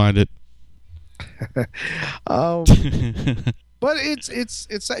to rewind it. But it's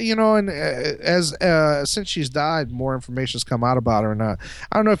you know, and as since she's died, more information's come out about her. And I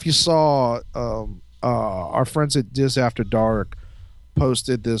don't know if you saw our friends at Dis After Dark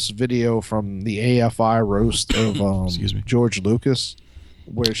posted this video from the AFI roast of George Lucas,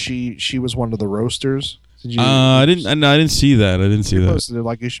 where she was one of the roasters. I didn't see that. I didn't see that. Posted it,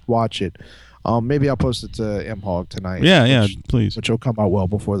 like you should watch it. Maybe I'll post it to MHog tonight. Yeah, please. Which will come out well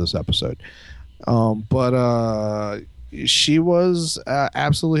before this episode. But she was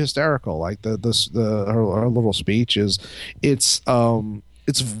absolutely hysterical. Like her little speech it's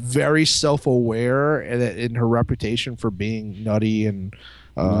it's very self-aware in her reputation for being nutty and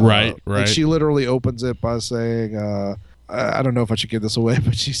Right. like she literally opens it by saying, I don't know if I should give this away,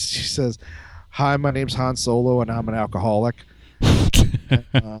 but she says, "Hi, my name's Han Solo, and I'm an alcoholic."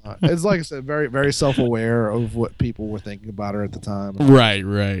 It's like I said, very, very self-aware of what people were thinking about her at the time. Right.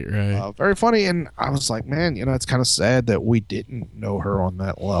 Very funny, and I was like, man, it's kind of sad that we didn't know her on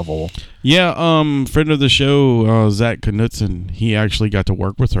that level. Yeah, friend of the show, Zach Knutson, he actually got to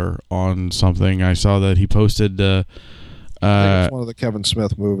work with her on something. I saw that he posted. I think it was one of the Kevin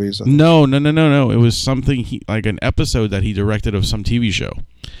Smith movies. No. It was something like an episode that he directed of some TV show.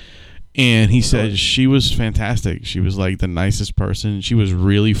 And he said she was fantastic. She was like the nicest person. She was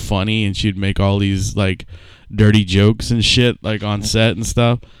really funny, and she'd make all these like dirty jokes and shit like on set and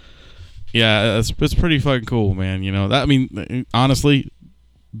stuff. Yeah, it's pretty fucking cool, man. That, I mean, honestly,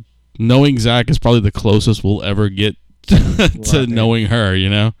 knowing Zach is probably the closest we'll ever get to knowing her.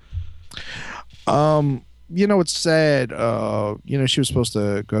 It's sad. She was supposed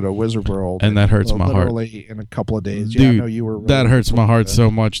to go to Wizard World, and that hurts my heart. Literally in a couple of days. Dude, yeah, I know you were. Really that hurts my heart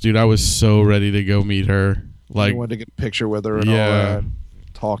so much, dude. I was so ready to go meet her. Like, I wanted to get a picture with her and all that.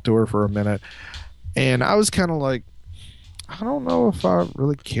 Talk to her for a minute, and I was kind of like, I don't know if I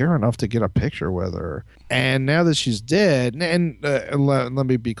really care enough to get a picture with her. And now that she's dead, and let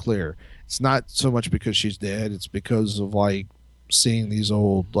me be clear, it's not so much because she's dead. It's because of like seeing these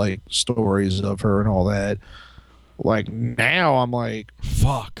old like stories of her and all that. Like now I'm like,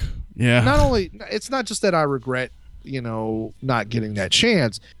 fuck yeah. Not only, it's not just that I regret not getting that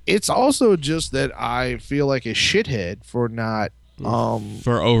chance, it's also just that I feel like a shithead for not for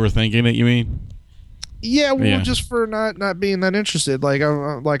overthinking it, you mean? Just for not being that interested.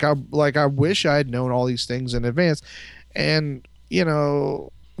 I wish I had known all these things in advance. And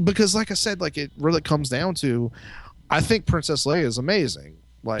because like I said, like it really comes down to, I think Princess Leia is amazing.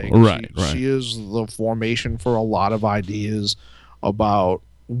 Like, she is the formation for a lot of ideas about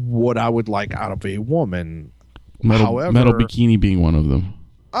what I would like out of a woman. However, metal bikini being one of them.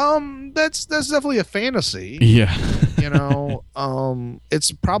 That's definitely a fantasy. Yeah.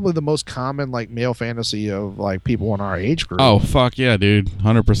 It's probably the most common like male fantasy of like people in our age group. Oh fuck yeah, dude,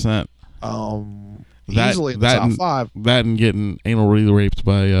 100%. Easily in the top 5. That and getting anally raped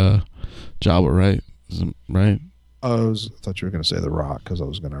by Jabba, right? Right. I thought you were going to say The Rock because I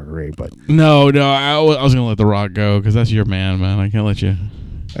was going to agree, but no, I was going to let The Rock go because that's your man. I can't let you.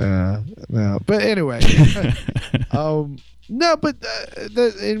 No, but anyway, no, but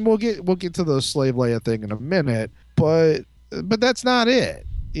and we'll get to the slave Leia thing in a minute, but that's not it.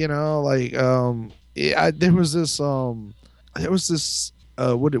 There was this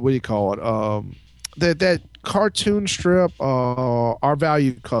what do you call it? That cartoon strip, Our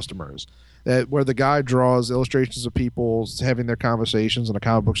Valued Customers. Where the guy draws illustrations of people having their conversations in a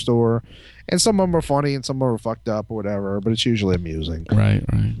comic book store, and some of them are funny and some of them are fucked up or whatever, but it's usually amusing. Right.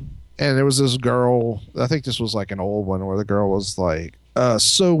 And there was this girl, I think this was like an old one, where the girl was like,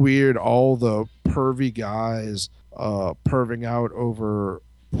 so weird, all the pervy guys perving out over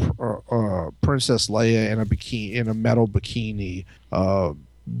Princess Leia in a metal bikini,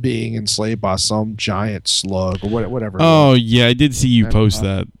 being enslaved by some giant slug or whatever. Oh yeah, I did see you post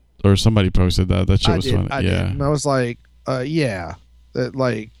that. Or somebody posted that. That shit was funny. I did. And I was like,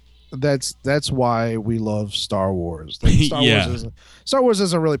 that's why we love Star Wars. Like, Star Wars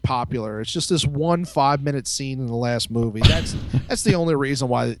isn't really popular. It's just this one 5-minute scene in the last movie. That's the only reason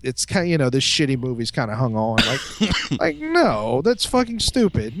why it's kind of, this shitty movie's kind of hung on. Like no, that's fucking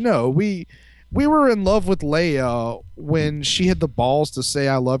stupid. No, we were in love with Leia when she had the balls to say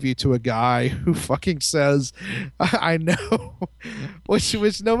 "I love you" to a guy who fucking says "I know,"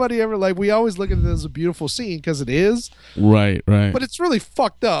 which nobody ever like. We always look at it as a beautiful scene because it is, right. But it's really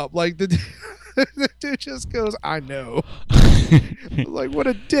fucked up. Like the dude just goes, "I know," like what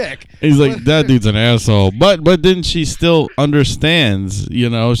a dick. He's like, that dude's an asshole. But then she still understands.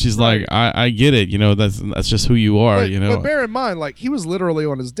 She's like, I get it. That's just who you are. But bear in mind, like he was literally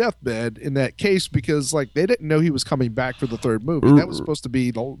on his deathbed in that case because like they didn't know he was coming back for the third movie. That was supposed to be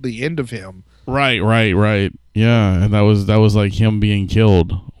the end of him. Right. Yeah, and that was like him being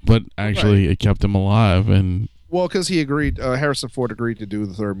killed, but actually it kept him alive. And well, because he agreed, Harrison Ford agreed to do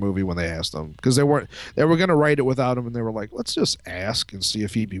the third movie when they asked him, because they were going to write it without him, and they were like, let's just ask and see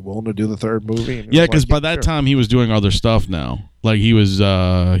if he'd be willing to do the third movie. Yeah, because by that time he was doing other stuff now. Like he was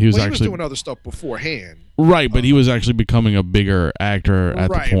actually doing other stuff beforehand. Right, but he was actually becoming a bigger actor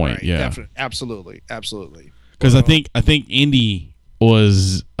at the point. Right, yeah, definitely, absolutely. Because I think Indy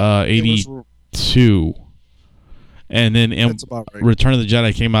was 82, and then Return of the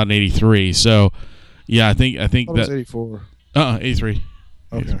Jedi came out in 83. So. Yeah, I think that was 84. 83.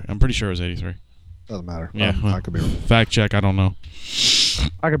 Okay. I'm pretty sure it was 83. Doesn't matter. Yeah, I could be wrong. Fact check. I don't know.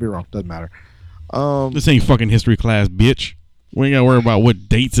 I could be wrong. Doesn't matter. This ain't fucking history class, bitch. We ain't gotta worry about what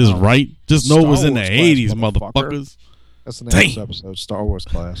dates is right. Just know it was in the Star Wars 80s, class, motherfuckers. That's the name of this episode, Star Wars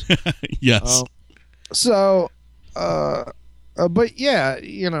class. Yes. But yeah,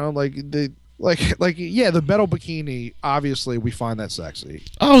 you know, like the metal bikini. Obviously, we find that sexy.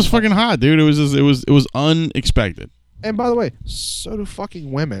 Oh, it was fucking hot, dude. It was unexpected. And by the way, so do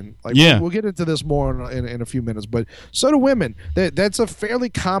fucking women. Like, yeah, we'll get into this more in a few minutes, but so do women. That's a fairly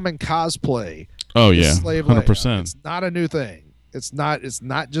common cosplay. Oh yeah, slave 100%. It's not a new thing. It's not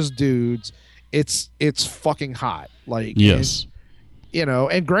just dudes. It's fucking hot. Like, yes, you know.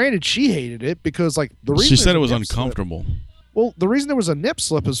 And granted, she hated it because like the reason she said it was uncomfortable. Well, the reason there was a nip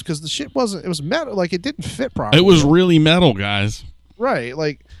slip is because the shit wasn't. It was metal. Like, it didn't fit properly. It was really metal, guys. Right.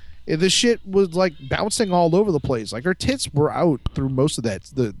 Like, the shit was like bouncing all over the place. Like, her tits were out through most of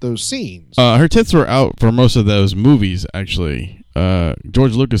those scenes. Her tits were out for most of those movies. Actually,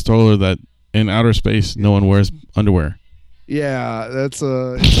 George Lucas told her that in outer space, no one wears underwear. Yeah, it's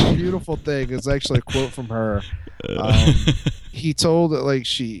a beautiful thing. It's actually a quote from her. He told like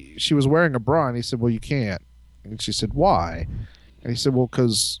she was wearing a bra, and he said, "Well, you can't." And she said, "Why?" And he said, "Well,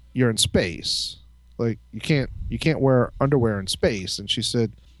 because you're in space. Like, you can't wear underwear in space." And she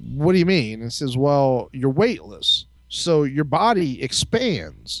said, "What do you mean?" And he says, "Well, you're weightless, so your body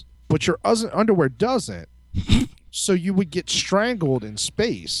expands, but your underwear doesn't. So you would get strangled in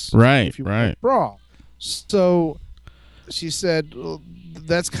space, right? If you wear a bra." So she said,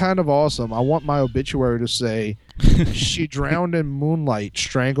 "That's kind of awesome. I want my obituary to say she drowned in moonlight,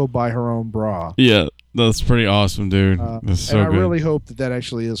 strangled by her own bra." Yeah. That's pretty awesome, dude. That's so and I good. really hope that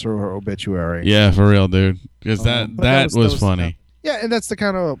actually is her obituary. Yeah, for real, dude. Because that was funny. Yeah, and that's the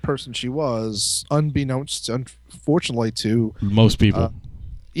kind of person she was, unfortunately, to most people.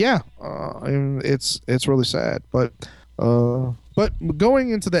 And it's really sad, but going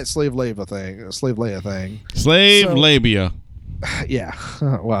into that slave labia thing. Slave labia. Yeah,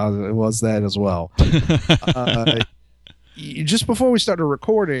 well, it was that as well. Just before we started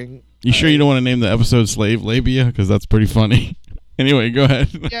recording. You sure you don't want to name the episode Slave Labia? Because that's pretty funny. Anyway, go ahead.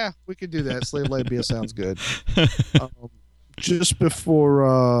 Yeah, we could do that. Slave labia sounds good. Just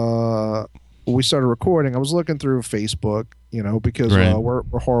before we started recording, I was looking through Facebook, you know, because we're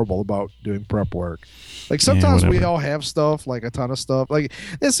horrible about doing prep work. Like, sometimes we all have stuff, like a ton of stuff. Like,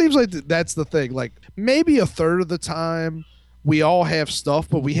 it seems like that's the thing. Like, maybe a third of the time we all have stuff,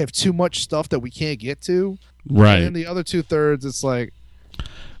 but we have too much stuff that we can't get to. Right. And then the other 2/3, it's like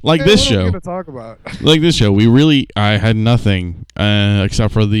this show. What are we gonna talk about? Like this show, I had nothing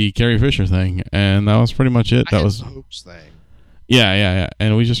except for the Carrie Fisher thing, and that was pretty much it. That was the Hoops thing. Yeah,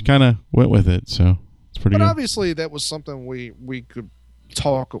 and we just kind of went with it, so it's pretty good. But obviously, that was something we could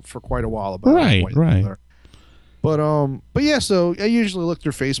talk for quite a while about. Right. But yeah, so I usually look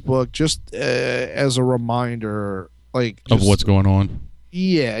through Facebook just as a reminder, like, of what's going on.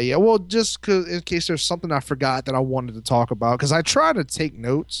 Yeah. Well, just in case there's something I forgot that I wanted to talk about, because I try to take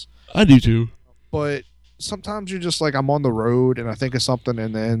notes. I do too. But sometimes you're just like, I'm on the road and I think of something,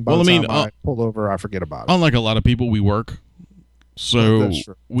 and then by the time I pull over, I forget about it. Unlike a lot of people, we work, so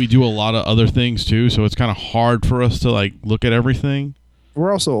we do a lot of other things too. So it's kind of hard for us to like look at everything.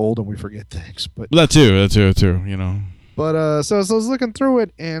 We're also old and we forget things, but that too. You know. But so I was looking through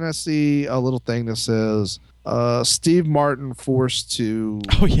it, and I see a little thing that says, Steve Martin forced to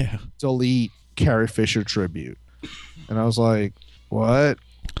delete Carrie Fisher tribute. And I was like, what?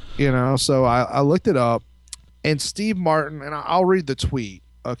 You know, so I looked it up, and Steve Martin, and I'll read the tweet,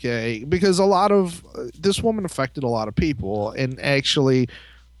 okay? Because a lot of this woman affected a lot of people, and actually,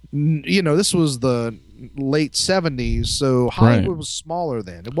 you know, this was the late 70s, so Hollywood was smaller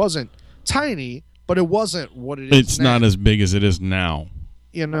then. It wasn't tiny, but it wasn't what it is It's now. not as big as it is now.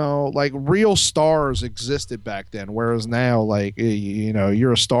 You know, like, real stars existed back then, whereas now, like, you know,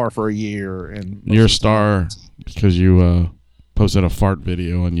 you're a star for a year, and you're a star because you posted a fart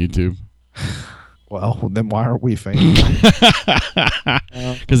video on YouTube. Well, then why aren't we famous?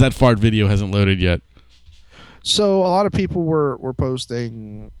 Because that fart video hasn't loaded yet. So a lot of people were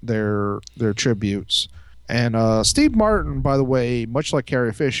posting their tributes, and Steve Martin, by the way, much like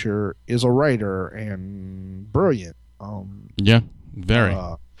Carrie Fisher, is a writer and brilliant. Yeah. Very.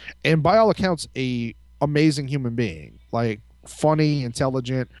 And by all accounts, a amazing human being. Like, funny,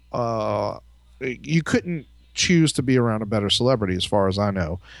 intelligent. You couldn't choose to be around a better celebrity, as far as I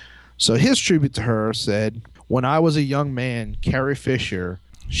know. So his tribute to her said, "When I was a young man, Carrie Fisher,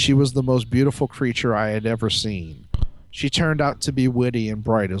 she was the most beautiful creature I had ever seen. She turned out to be witty and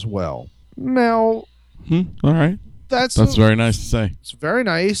bright as well." Now, all right. that's very nice to say. It's very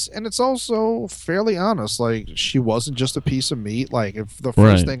nice, and it's also fairly honest. Like, she wasn't just a piece of meat. Like, if the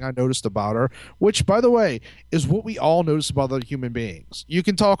first thing I noticed about her, which, by the way, is what we all notice about other human beings. You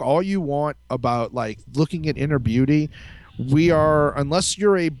can talk all you want about, like, looking at inner beauty. We are, unless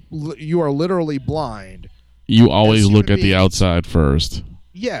you are literally blind. You always look at the outside first.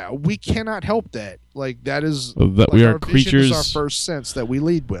 Yeah, we cannot help that. Like, that is that like, we are our creatures. vision is our first sense that we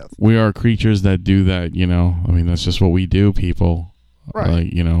lead with. We are creatures that do that. You know, I mean, that's just what we do, people. Right.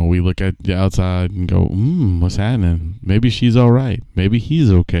 Like, you know, we look at the outside and go, what's happening? Maybe she's all right. Maybe he's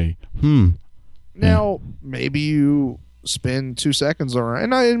okay. Now, maybe you spend 2 seconds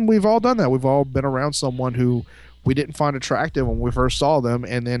around, and we've all done that. We've all been around someone who we didn't find attractive when we first saw them,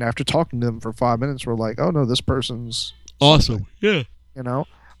 and then after talking to them for 5 minutes, we're like, oh no, this person's awesome. Yeah. You know?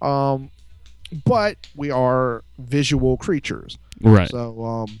 But we are visual creatures. Right.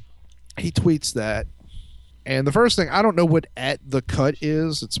 So he tweets that. And the first thing, I don't know what At The Cut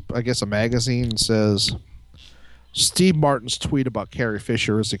is. It's, I guess, a magazine. It says, Steve Martin's tweet about Carrie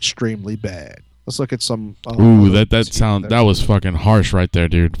Fisher is extremely bad. Let's look at some. That was fucking harsh right there,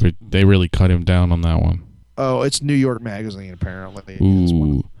 dude. But they really cut him down on that one. Oh, it's New York Magazine, apparently.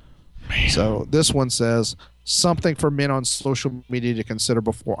 Ooh, man. So this one says, something for men on social media to consider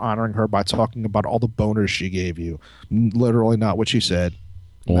before honoring her by talking about all the boners she gave you. Literally not what she said.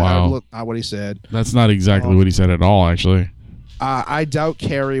 Wow. Not what he said. That's not exactly what he said at all, actually. I doubt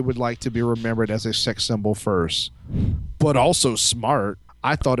Carrie would like to be remembered as a sex symbol first, but also smart.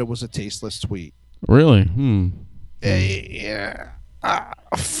 I thought it was a tasteless tweet. Really? Yeah.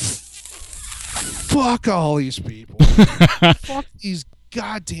 Fuck all these people. Fuck these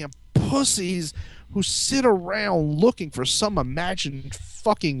goddamn pussies who sit around looking for some imagined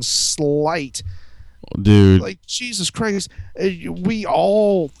fucking slight. Dude. Like, Jesus Christ. We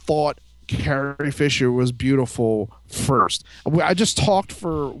all thought Carrie Fisher was beautiful first. I just talked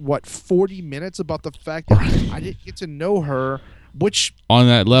for, 40 minutes about the fact that I didn't get to know her, which on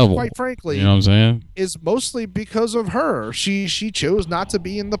that level, quite frankly, you know what I'm saying, is mostly because of her. She chose not to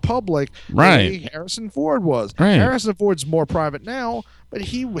be in the public, right? Harrison Ford was. Right. Harrison Ford's more private now, but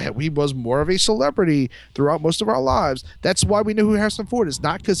he was more of a celebrity throughout most of our lives. That's why we know who Harrison Ford is,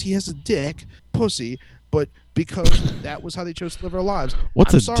 not because he has a dick, pussy, but because that was how they chose to live our lives.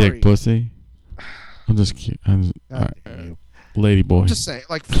 What's dick, pussy? I'm just kidding. Lady boy. I'm just saying,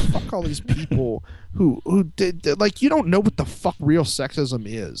 like, fuck all these people who did, like, you don't know what the fuck real sexism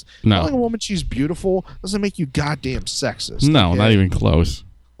is. No. Telling a woman she's beautiful doesn't make you goddamn sexist. No, okay? not even close.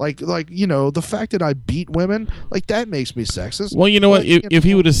 Like, you know, the fact that I beat women, like, that makes me sexist. Well, you know what? If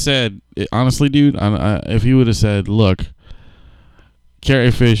he would have said, honestly, dude, if he would have said, look,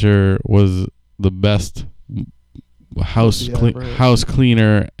 Carrie Fisher was the best house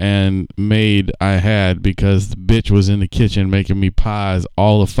cleaner and maid I had because the bitch was in the kitchen making me pies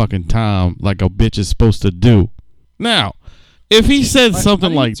all the fucking time like a bitch is supposed to do. Now, if he said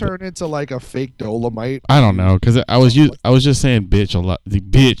something like turn into like a fake Dolomite, I don't know, because I was just saying bitch a lot. The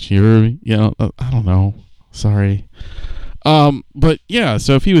bitch, you heard me? You know, I don't know. Sorry. But yeah,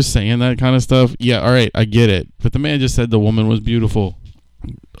 so if he was saying that kind of stuff, yeah, all right, I get it. But the man just said the woman was beautiful.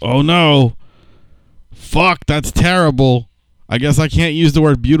 Oh no. Fuck, that's terrible. I guess I can't use the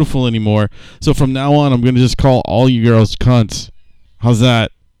word beautiful anymore. So from now on, I'm going to just call all you girls cunts. How's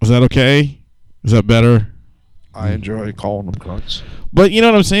that? Is that okay? Is that better? I enjoy calling them cunts. But you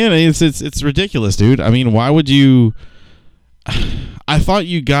know what I'm saying? It's ridiculous, dude. I mean, why would you... I thought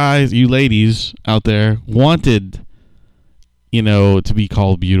you guys, you ladies out there, wanted, you know, to be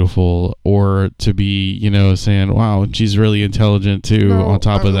called beautiful or to be, you know, saying, wow, she's really intelligent too. No, on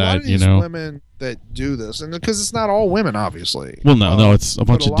top of that, you know. Women that do this, and because it's not all women, obviously. Well, no, it's a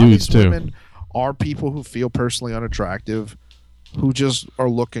bunch of dudes too. Women are people who feel personally unattractive, who just are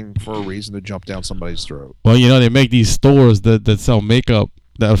looking for a reason to jump down somebody's throat. Well, you know, they make these stores that sell makeup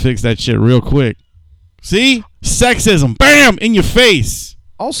that'll fix that shit real quick. See? Sexism. Bam! In your face.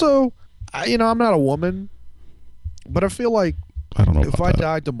 Also, I'm not a woman, but I feel like I don't know if I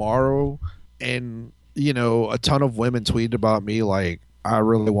died tomorrow and, you know, a ton of women tweeted about me like, I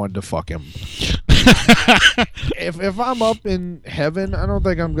really wanted to fuck him. if I'm up in heaven, I don't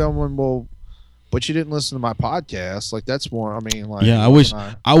think I'm going, well, but you didn't listen to my podcast. Like, that's more, I mean, like. Yeah,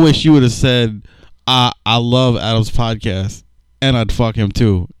 I wish you would have said, I love Adam's podcast and I'd fuck him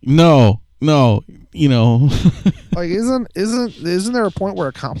too. No, you know. Like, isn't there a point where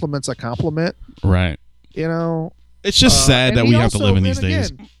a compliment's a compliment? Right. You know? It's just sad that we have to live in these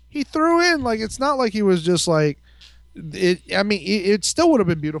days. He threw in, like, it's not like he was just like, it still would have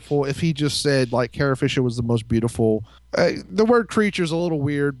been beautiful if he just said, like, Carrie Fisher was the most beautiful. The word creature is a little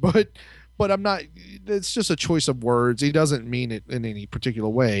weird, but but I'm not. It's just a choice of words. He doesn't mean it in any particular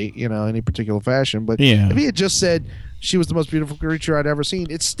way, any particular fashion. But if he had just said she was the most beautiful creature I'd ever seen,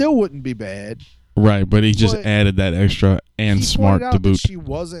 it still wouldn't be bad. Right, but he just added that extra and smart to boot. She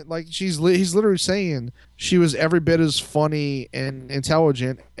wasn't like he's literally saying she was every bit as funny and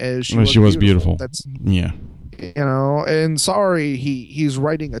intelligent as she was beautiful. That's and sorry, he's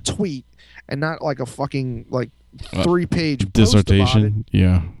writing a tweet and not like a fucking 3-page dissertation.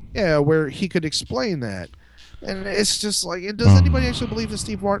 Yeah, where he could explain that. And it's just like, does anybody actually believe that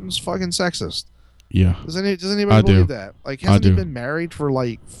Steve Martin's fucking sexist? Yeah. Does anybody believe that? Like, hasn't he been married for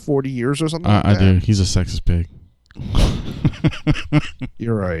 40 years or something like that? I do. He's a sexist pig.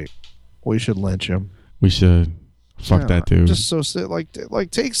 You're right. We should lynch him. We should. Fuck that dude. Just so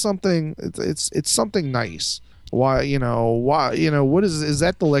take something. It's something nice. Why what is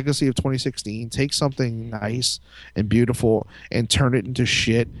that the legacy of 2016? Take something nice and beautiful and turn it into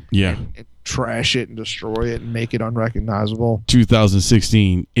shit. Yeah. And trash it and destroy it and make it unrecognizable.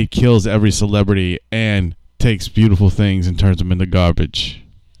 2016, it kills every celebrity and takes beautiful things and turns them into garbage.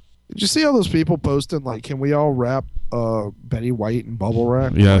 Did you see all those people posting can we all wrap Betty White in bubble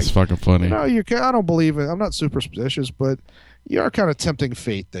wrap? Yeah, it's fucking funny. I don't believe it. I'm not superstitious, but you are kind of tempting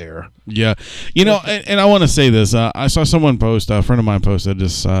fate there. Yeah. And I want to say this. I saw someone post, a friend of mine posted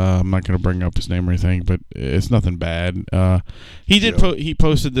this. I'm not going to bring up his name or anything, but it's nothing bad. He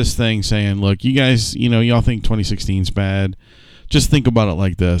posted this thing saying, look, you guys, y'all think 2016 is bad. Just think about it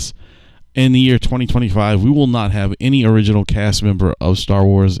like this. In the year 2025, we will not have any original cast member of Star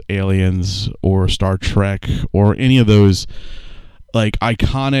Wars, Aliens, or Star Trek, or any of those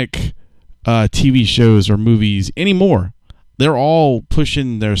iconic TV shows or movies anymore. They're all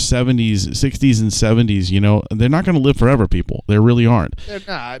pushing their 70s, 60s, and 70s. They're not going to live forever, people. They really aren't. They're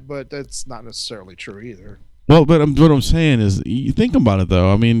not, but that's not necessarily true either. Well, but what I'm saying is, you think about it,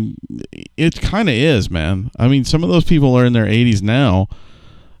 though. I mean, it kind of is, man. I mean, some of those people are in their 80s now.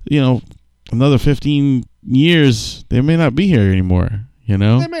 Another 15 years, they may not be here anymore, They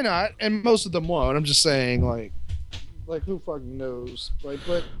may not, and most of them won't. I'm just saying, who fucking knows?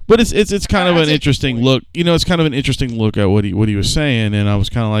 But it's kind of an interesting look. It's kind of an interesting look at what he was saying, and I was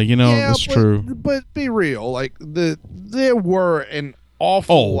kind of like, that's true. But be real, there were an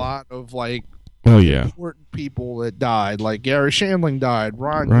awful lot of important people that died. Like Gary Shandling died,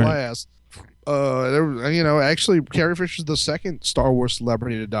 Ron Glass. Actually, Carrie Fisher's the second Star Wars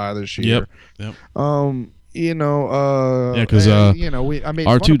celebrity to die this year. Yep. Because I made R2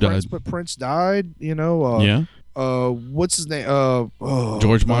 fun of died, Prince, but Prince died. What's his name?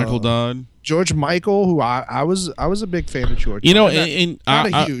 George Michael died. George Michael, who I was a big fan of George. I'm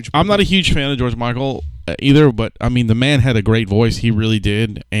not a huge fan of George Michael either, but I mean, the man had a great voice. He really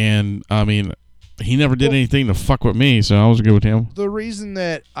did, and I mean, he never did anything to fuck with me, so I was good with him. The reason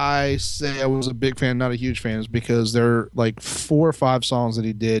that I say I was a big fan, not a huge fan, is because there are 4 or 5 songs that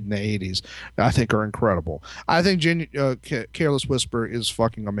he did in the 80s that I think are incredible. I think Careless Whisper is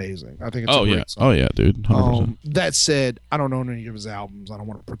fucking amazing. I think it's a great song. Oh, yeah, dude. 100%. That said, I don't own any of his albums. I don't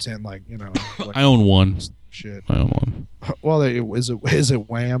want to pretend I own one. Shit. I own one. Well, is it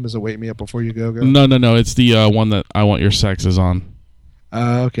Wham? Is it Wake Me Up Before You Go Go? No. It's the one that I Want Your Sex is on.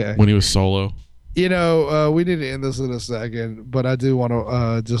 Okay. When he was solo. We need to end this in a second, but I do want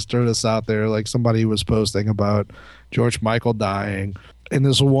to just throw this out there. Somebody was posting about George Michael dying, and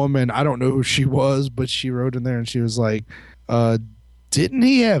this woman, I don't know who she was, but she wrote in there and she was like, didn't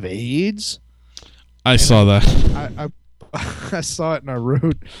he have AIDS? I saw that. I saw it and I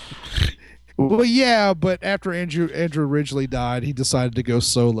wrote, well, yeah, but after Andrew Ridgeley died, he decided to go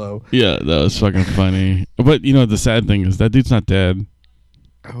solo. Yeah, that was fucking funny. But the sad thing is that dude's not dead.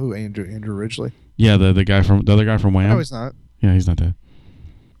 Who, Andrew Ridgeley? Yeah, the other guy from Wham. No, he's not. Yeah, he's not dead.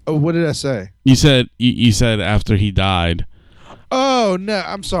 Oh, what did I say? You said after he died. Oh no,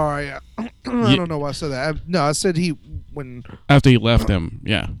 I'm sorry. I don't know why I said that. I said after he left him.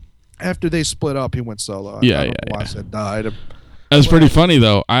 Yeah. After they split up, he went solo. I don't know why I said died. That was pretty funny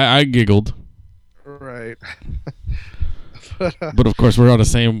though. I giggled. Right. But of course, we're on the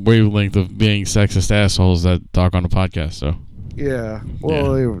same wavelength of being sexist assholes that talk on the podcast. So. Yeah,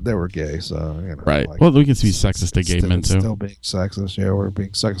 well, they were gay, so right. Well, we can be sexist to gay men too. Still being sexist, yeah, we're being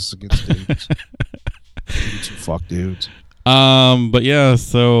sexist against dudes. Dudes who fuck dudes. But yeah,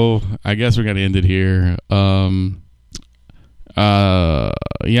 so I guess we're gonna end it here.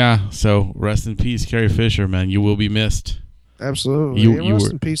 Yeah. So rest in peace, Carrie Fisher, man. You will be missed. Absolutely. You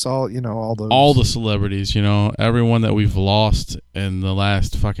rest in peace, all the celebrities, everyone that we've lost in the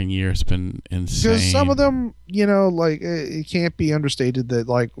last fucking year. It's been insane. Because some of them, it can't be understated that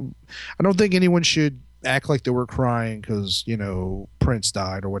I don't think anyone should act like they were crying because Prince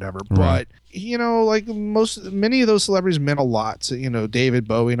died or whatever. Right. But like many of those celebrities meant a lot to David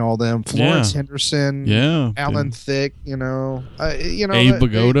Bowie and all them. Florence Henderson, Alan Thicke. Abe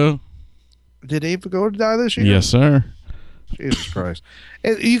Vigoda. Did Abe Vigoda die this year? Yes, sir. Jesus Christ!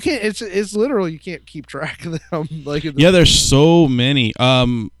 You can't. It's literally you can't keep track of them. There's so many.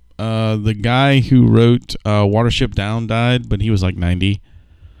 The guy who wrote Watership Down died, but he was like 90.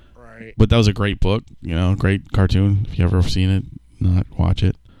 Right. But that was a great book. Great cartoon. If you ever seen it, not watch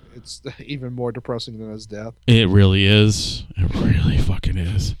it. It's even more depressing than his death. It really is. It really fucking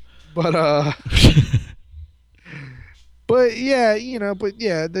is. But but yeah,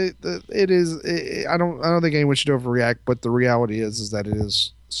 it is. I don't think anyone should overreact. But the reality is that it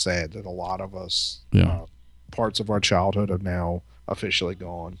is sad that a lot of us, parts of our childhood are now officially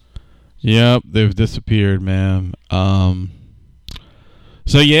gone. Yep, they've disappeared, man.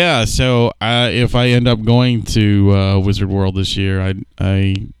 So if I end up going to Wizard World this year,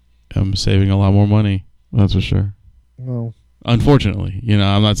 I am saving a lot more money. That's for sure. Well, unfortunately,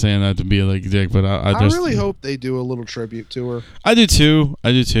 I'm not saying that to be like a dick, but I just really hope they do a little tribute to her. I do too.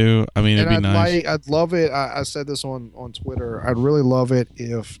 I mean, it'd be nice. I'd love it. I said this on Twitter. I'd really love it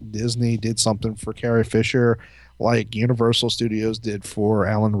if Disney did something for Carrie Fisher, like Universal Studios did for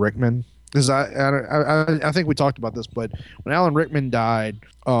Alan Rickman. Because I think we talked about this, but when Alan Rickman died,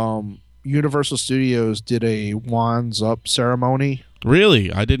 Universal Studios did a wands up ceremony. Really?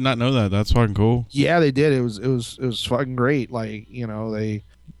 I did not know that. That's fucking cool. Yeah, they did. It was fucking great. Like, they,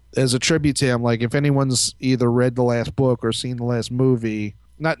 as a tribute to him, like if anyone's either read the last book or seen the last movie,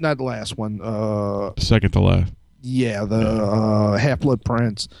 not the last one, second to last. Yeah, the Half-Blood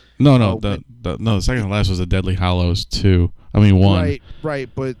Prince. No, the second to last was the Deathly Hallows 2. I mean 1. Right,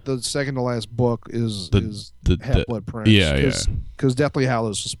 but the second to last book is Half-Blood Prince. Yeah. Because Deathly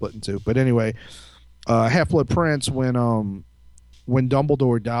Hallows was split in two. But anyway, Half-Blood Prince, when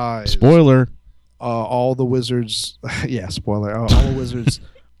Dumbledore dies, spoiler, all the wizards, spoiler, all the wizards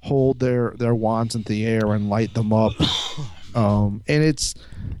hold their wands in the air and light them up. And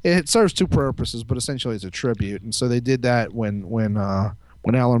it serves two purposes, but essentially it's a tribute. And so they did that when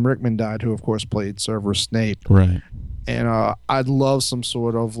Alan Rickman died, who of course played Severus Snape. Right. And I'd love some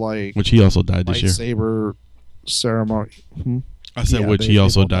sort of which he also died this year. Lightsaber ceremony. I said he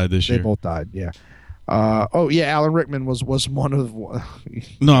also died this year. They both died. Yeah. Alan Rickman was one of.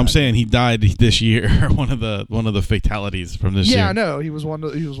 No, I'm saying he died this year. one of the fatalities from this year. Yeah, I know he was one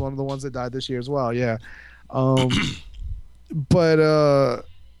of the ones that died this year as well. Yeah. But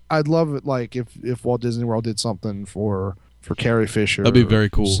I'd love it if Walt Disney World did something for Carrie Fisher. That'd be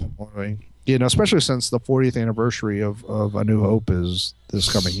very cool. Especially since the 40th anniversary of A New Hope is this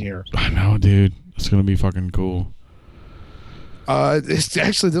coming year. I know, dude. It's gonna be fucking cool. It's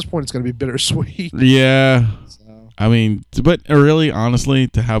actually at this point it's gonna be bittersweet. Yeah. So. I mean, but really, honestly,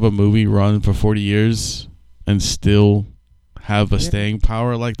 to have a movie run for 40 years and still have a staying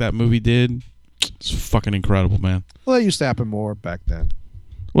power like that movie did, it's fucking incredible, man. Well, that used to happen more back then.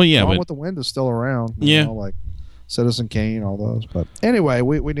 Well, yeah, Gone with the Wind is still around. Like Citizen Kane, all those. But anyway,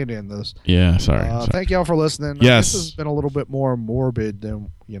 we need to end this. Yeah, sorry. Thank y'all for listening. Yes. This has been a little bit more morbid than,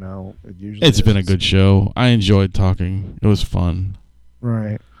 it usually It's been a good show. I enjoyed talking. It was fun.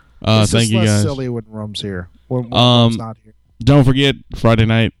 Right. Thank you, guys. It's silly when Rum's here. When Rum's not here. Don't forget, Friday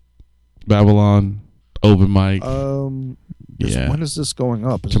night, Babylon, open mic. When is this going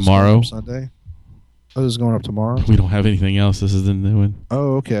up? Is tomorrow. This going up Sunday? Oh, this is going up tomorrow? We don't have anything else. This is the new one.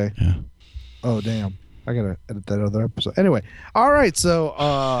 Oh, okay. Yeah. Oh, damn. I gotta edit that other episode. Anyway, all right. So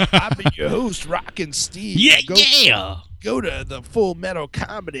I've been your host, Rockin' Steve. Go to the Full Metal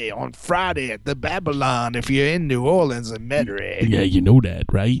Comedy on Friday at the Babylon if you're in New Orleans and Metairie. Yeah, you know that,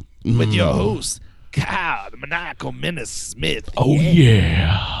 right? With your host, Kyle, the Maniacal Menace Smith. Oh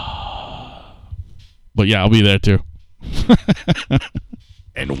yeah. But yeah, I'll be there too.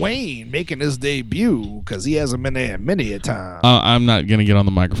 And Wayne making his debut because he hasn't been there many a time. I'm not gonna get on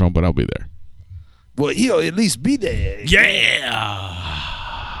the microphone, but I'll be there. Well, he'll at least be there. Yeah.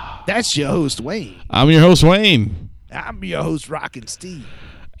 That's your host, Wayne. I'm your host, Wayne. I'm your host, Rockin' Steve.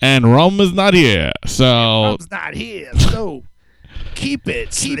 And Rome is not here, so... Rome's not here, so keep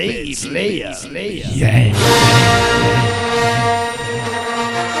it, Slayer. Yeah.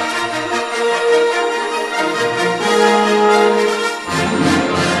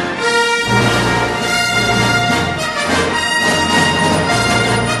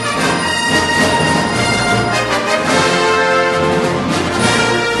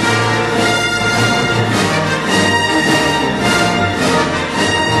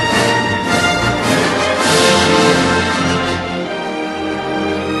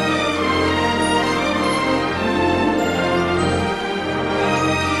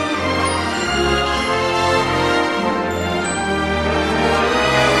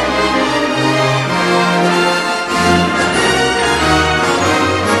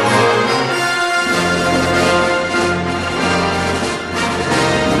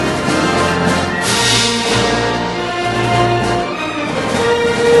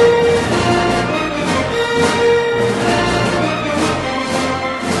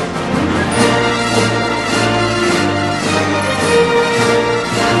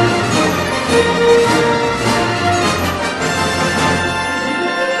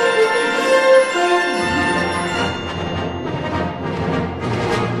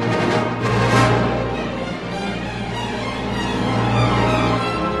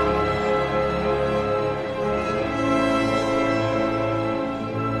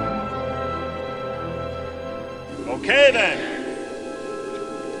 Okay, then.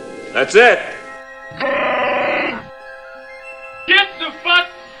 That's it. Get the fuck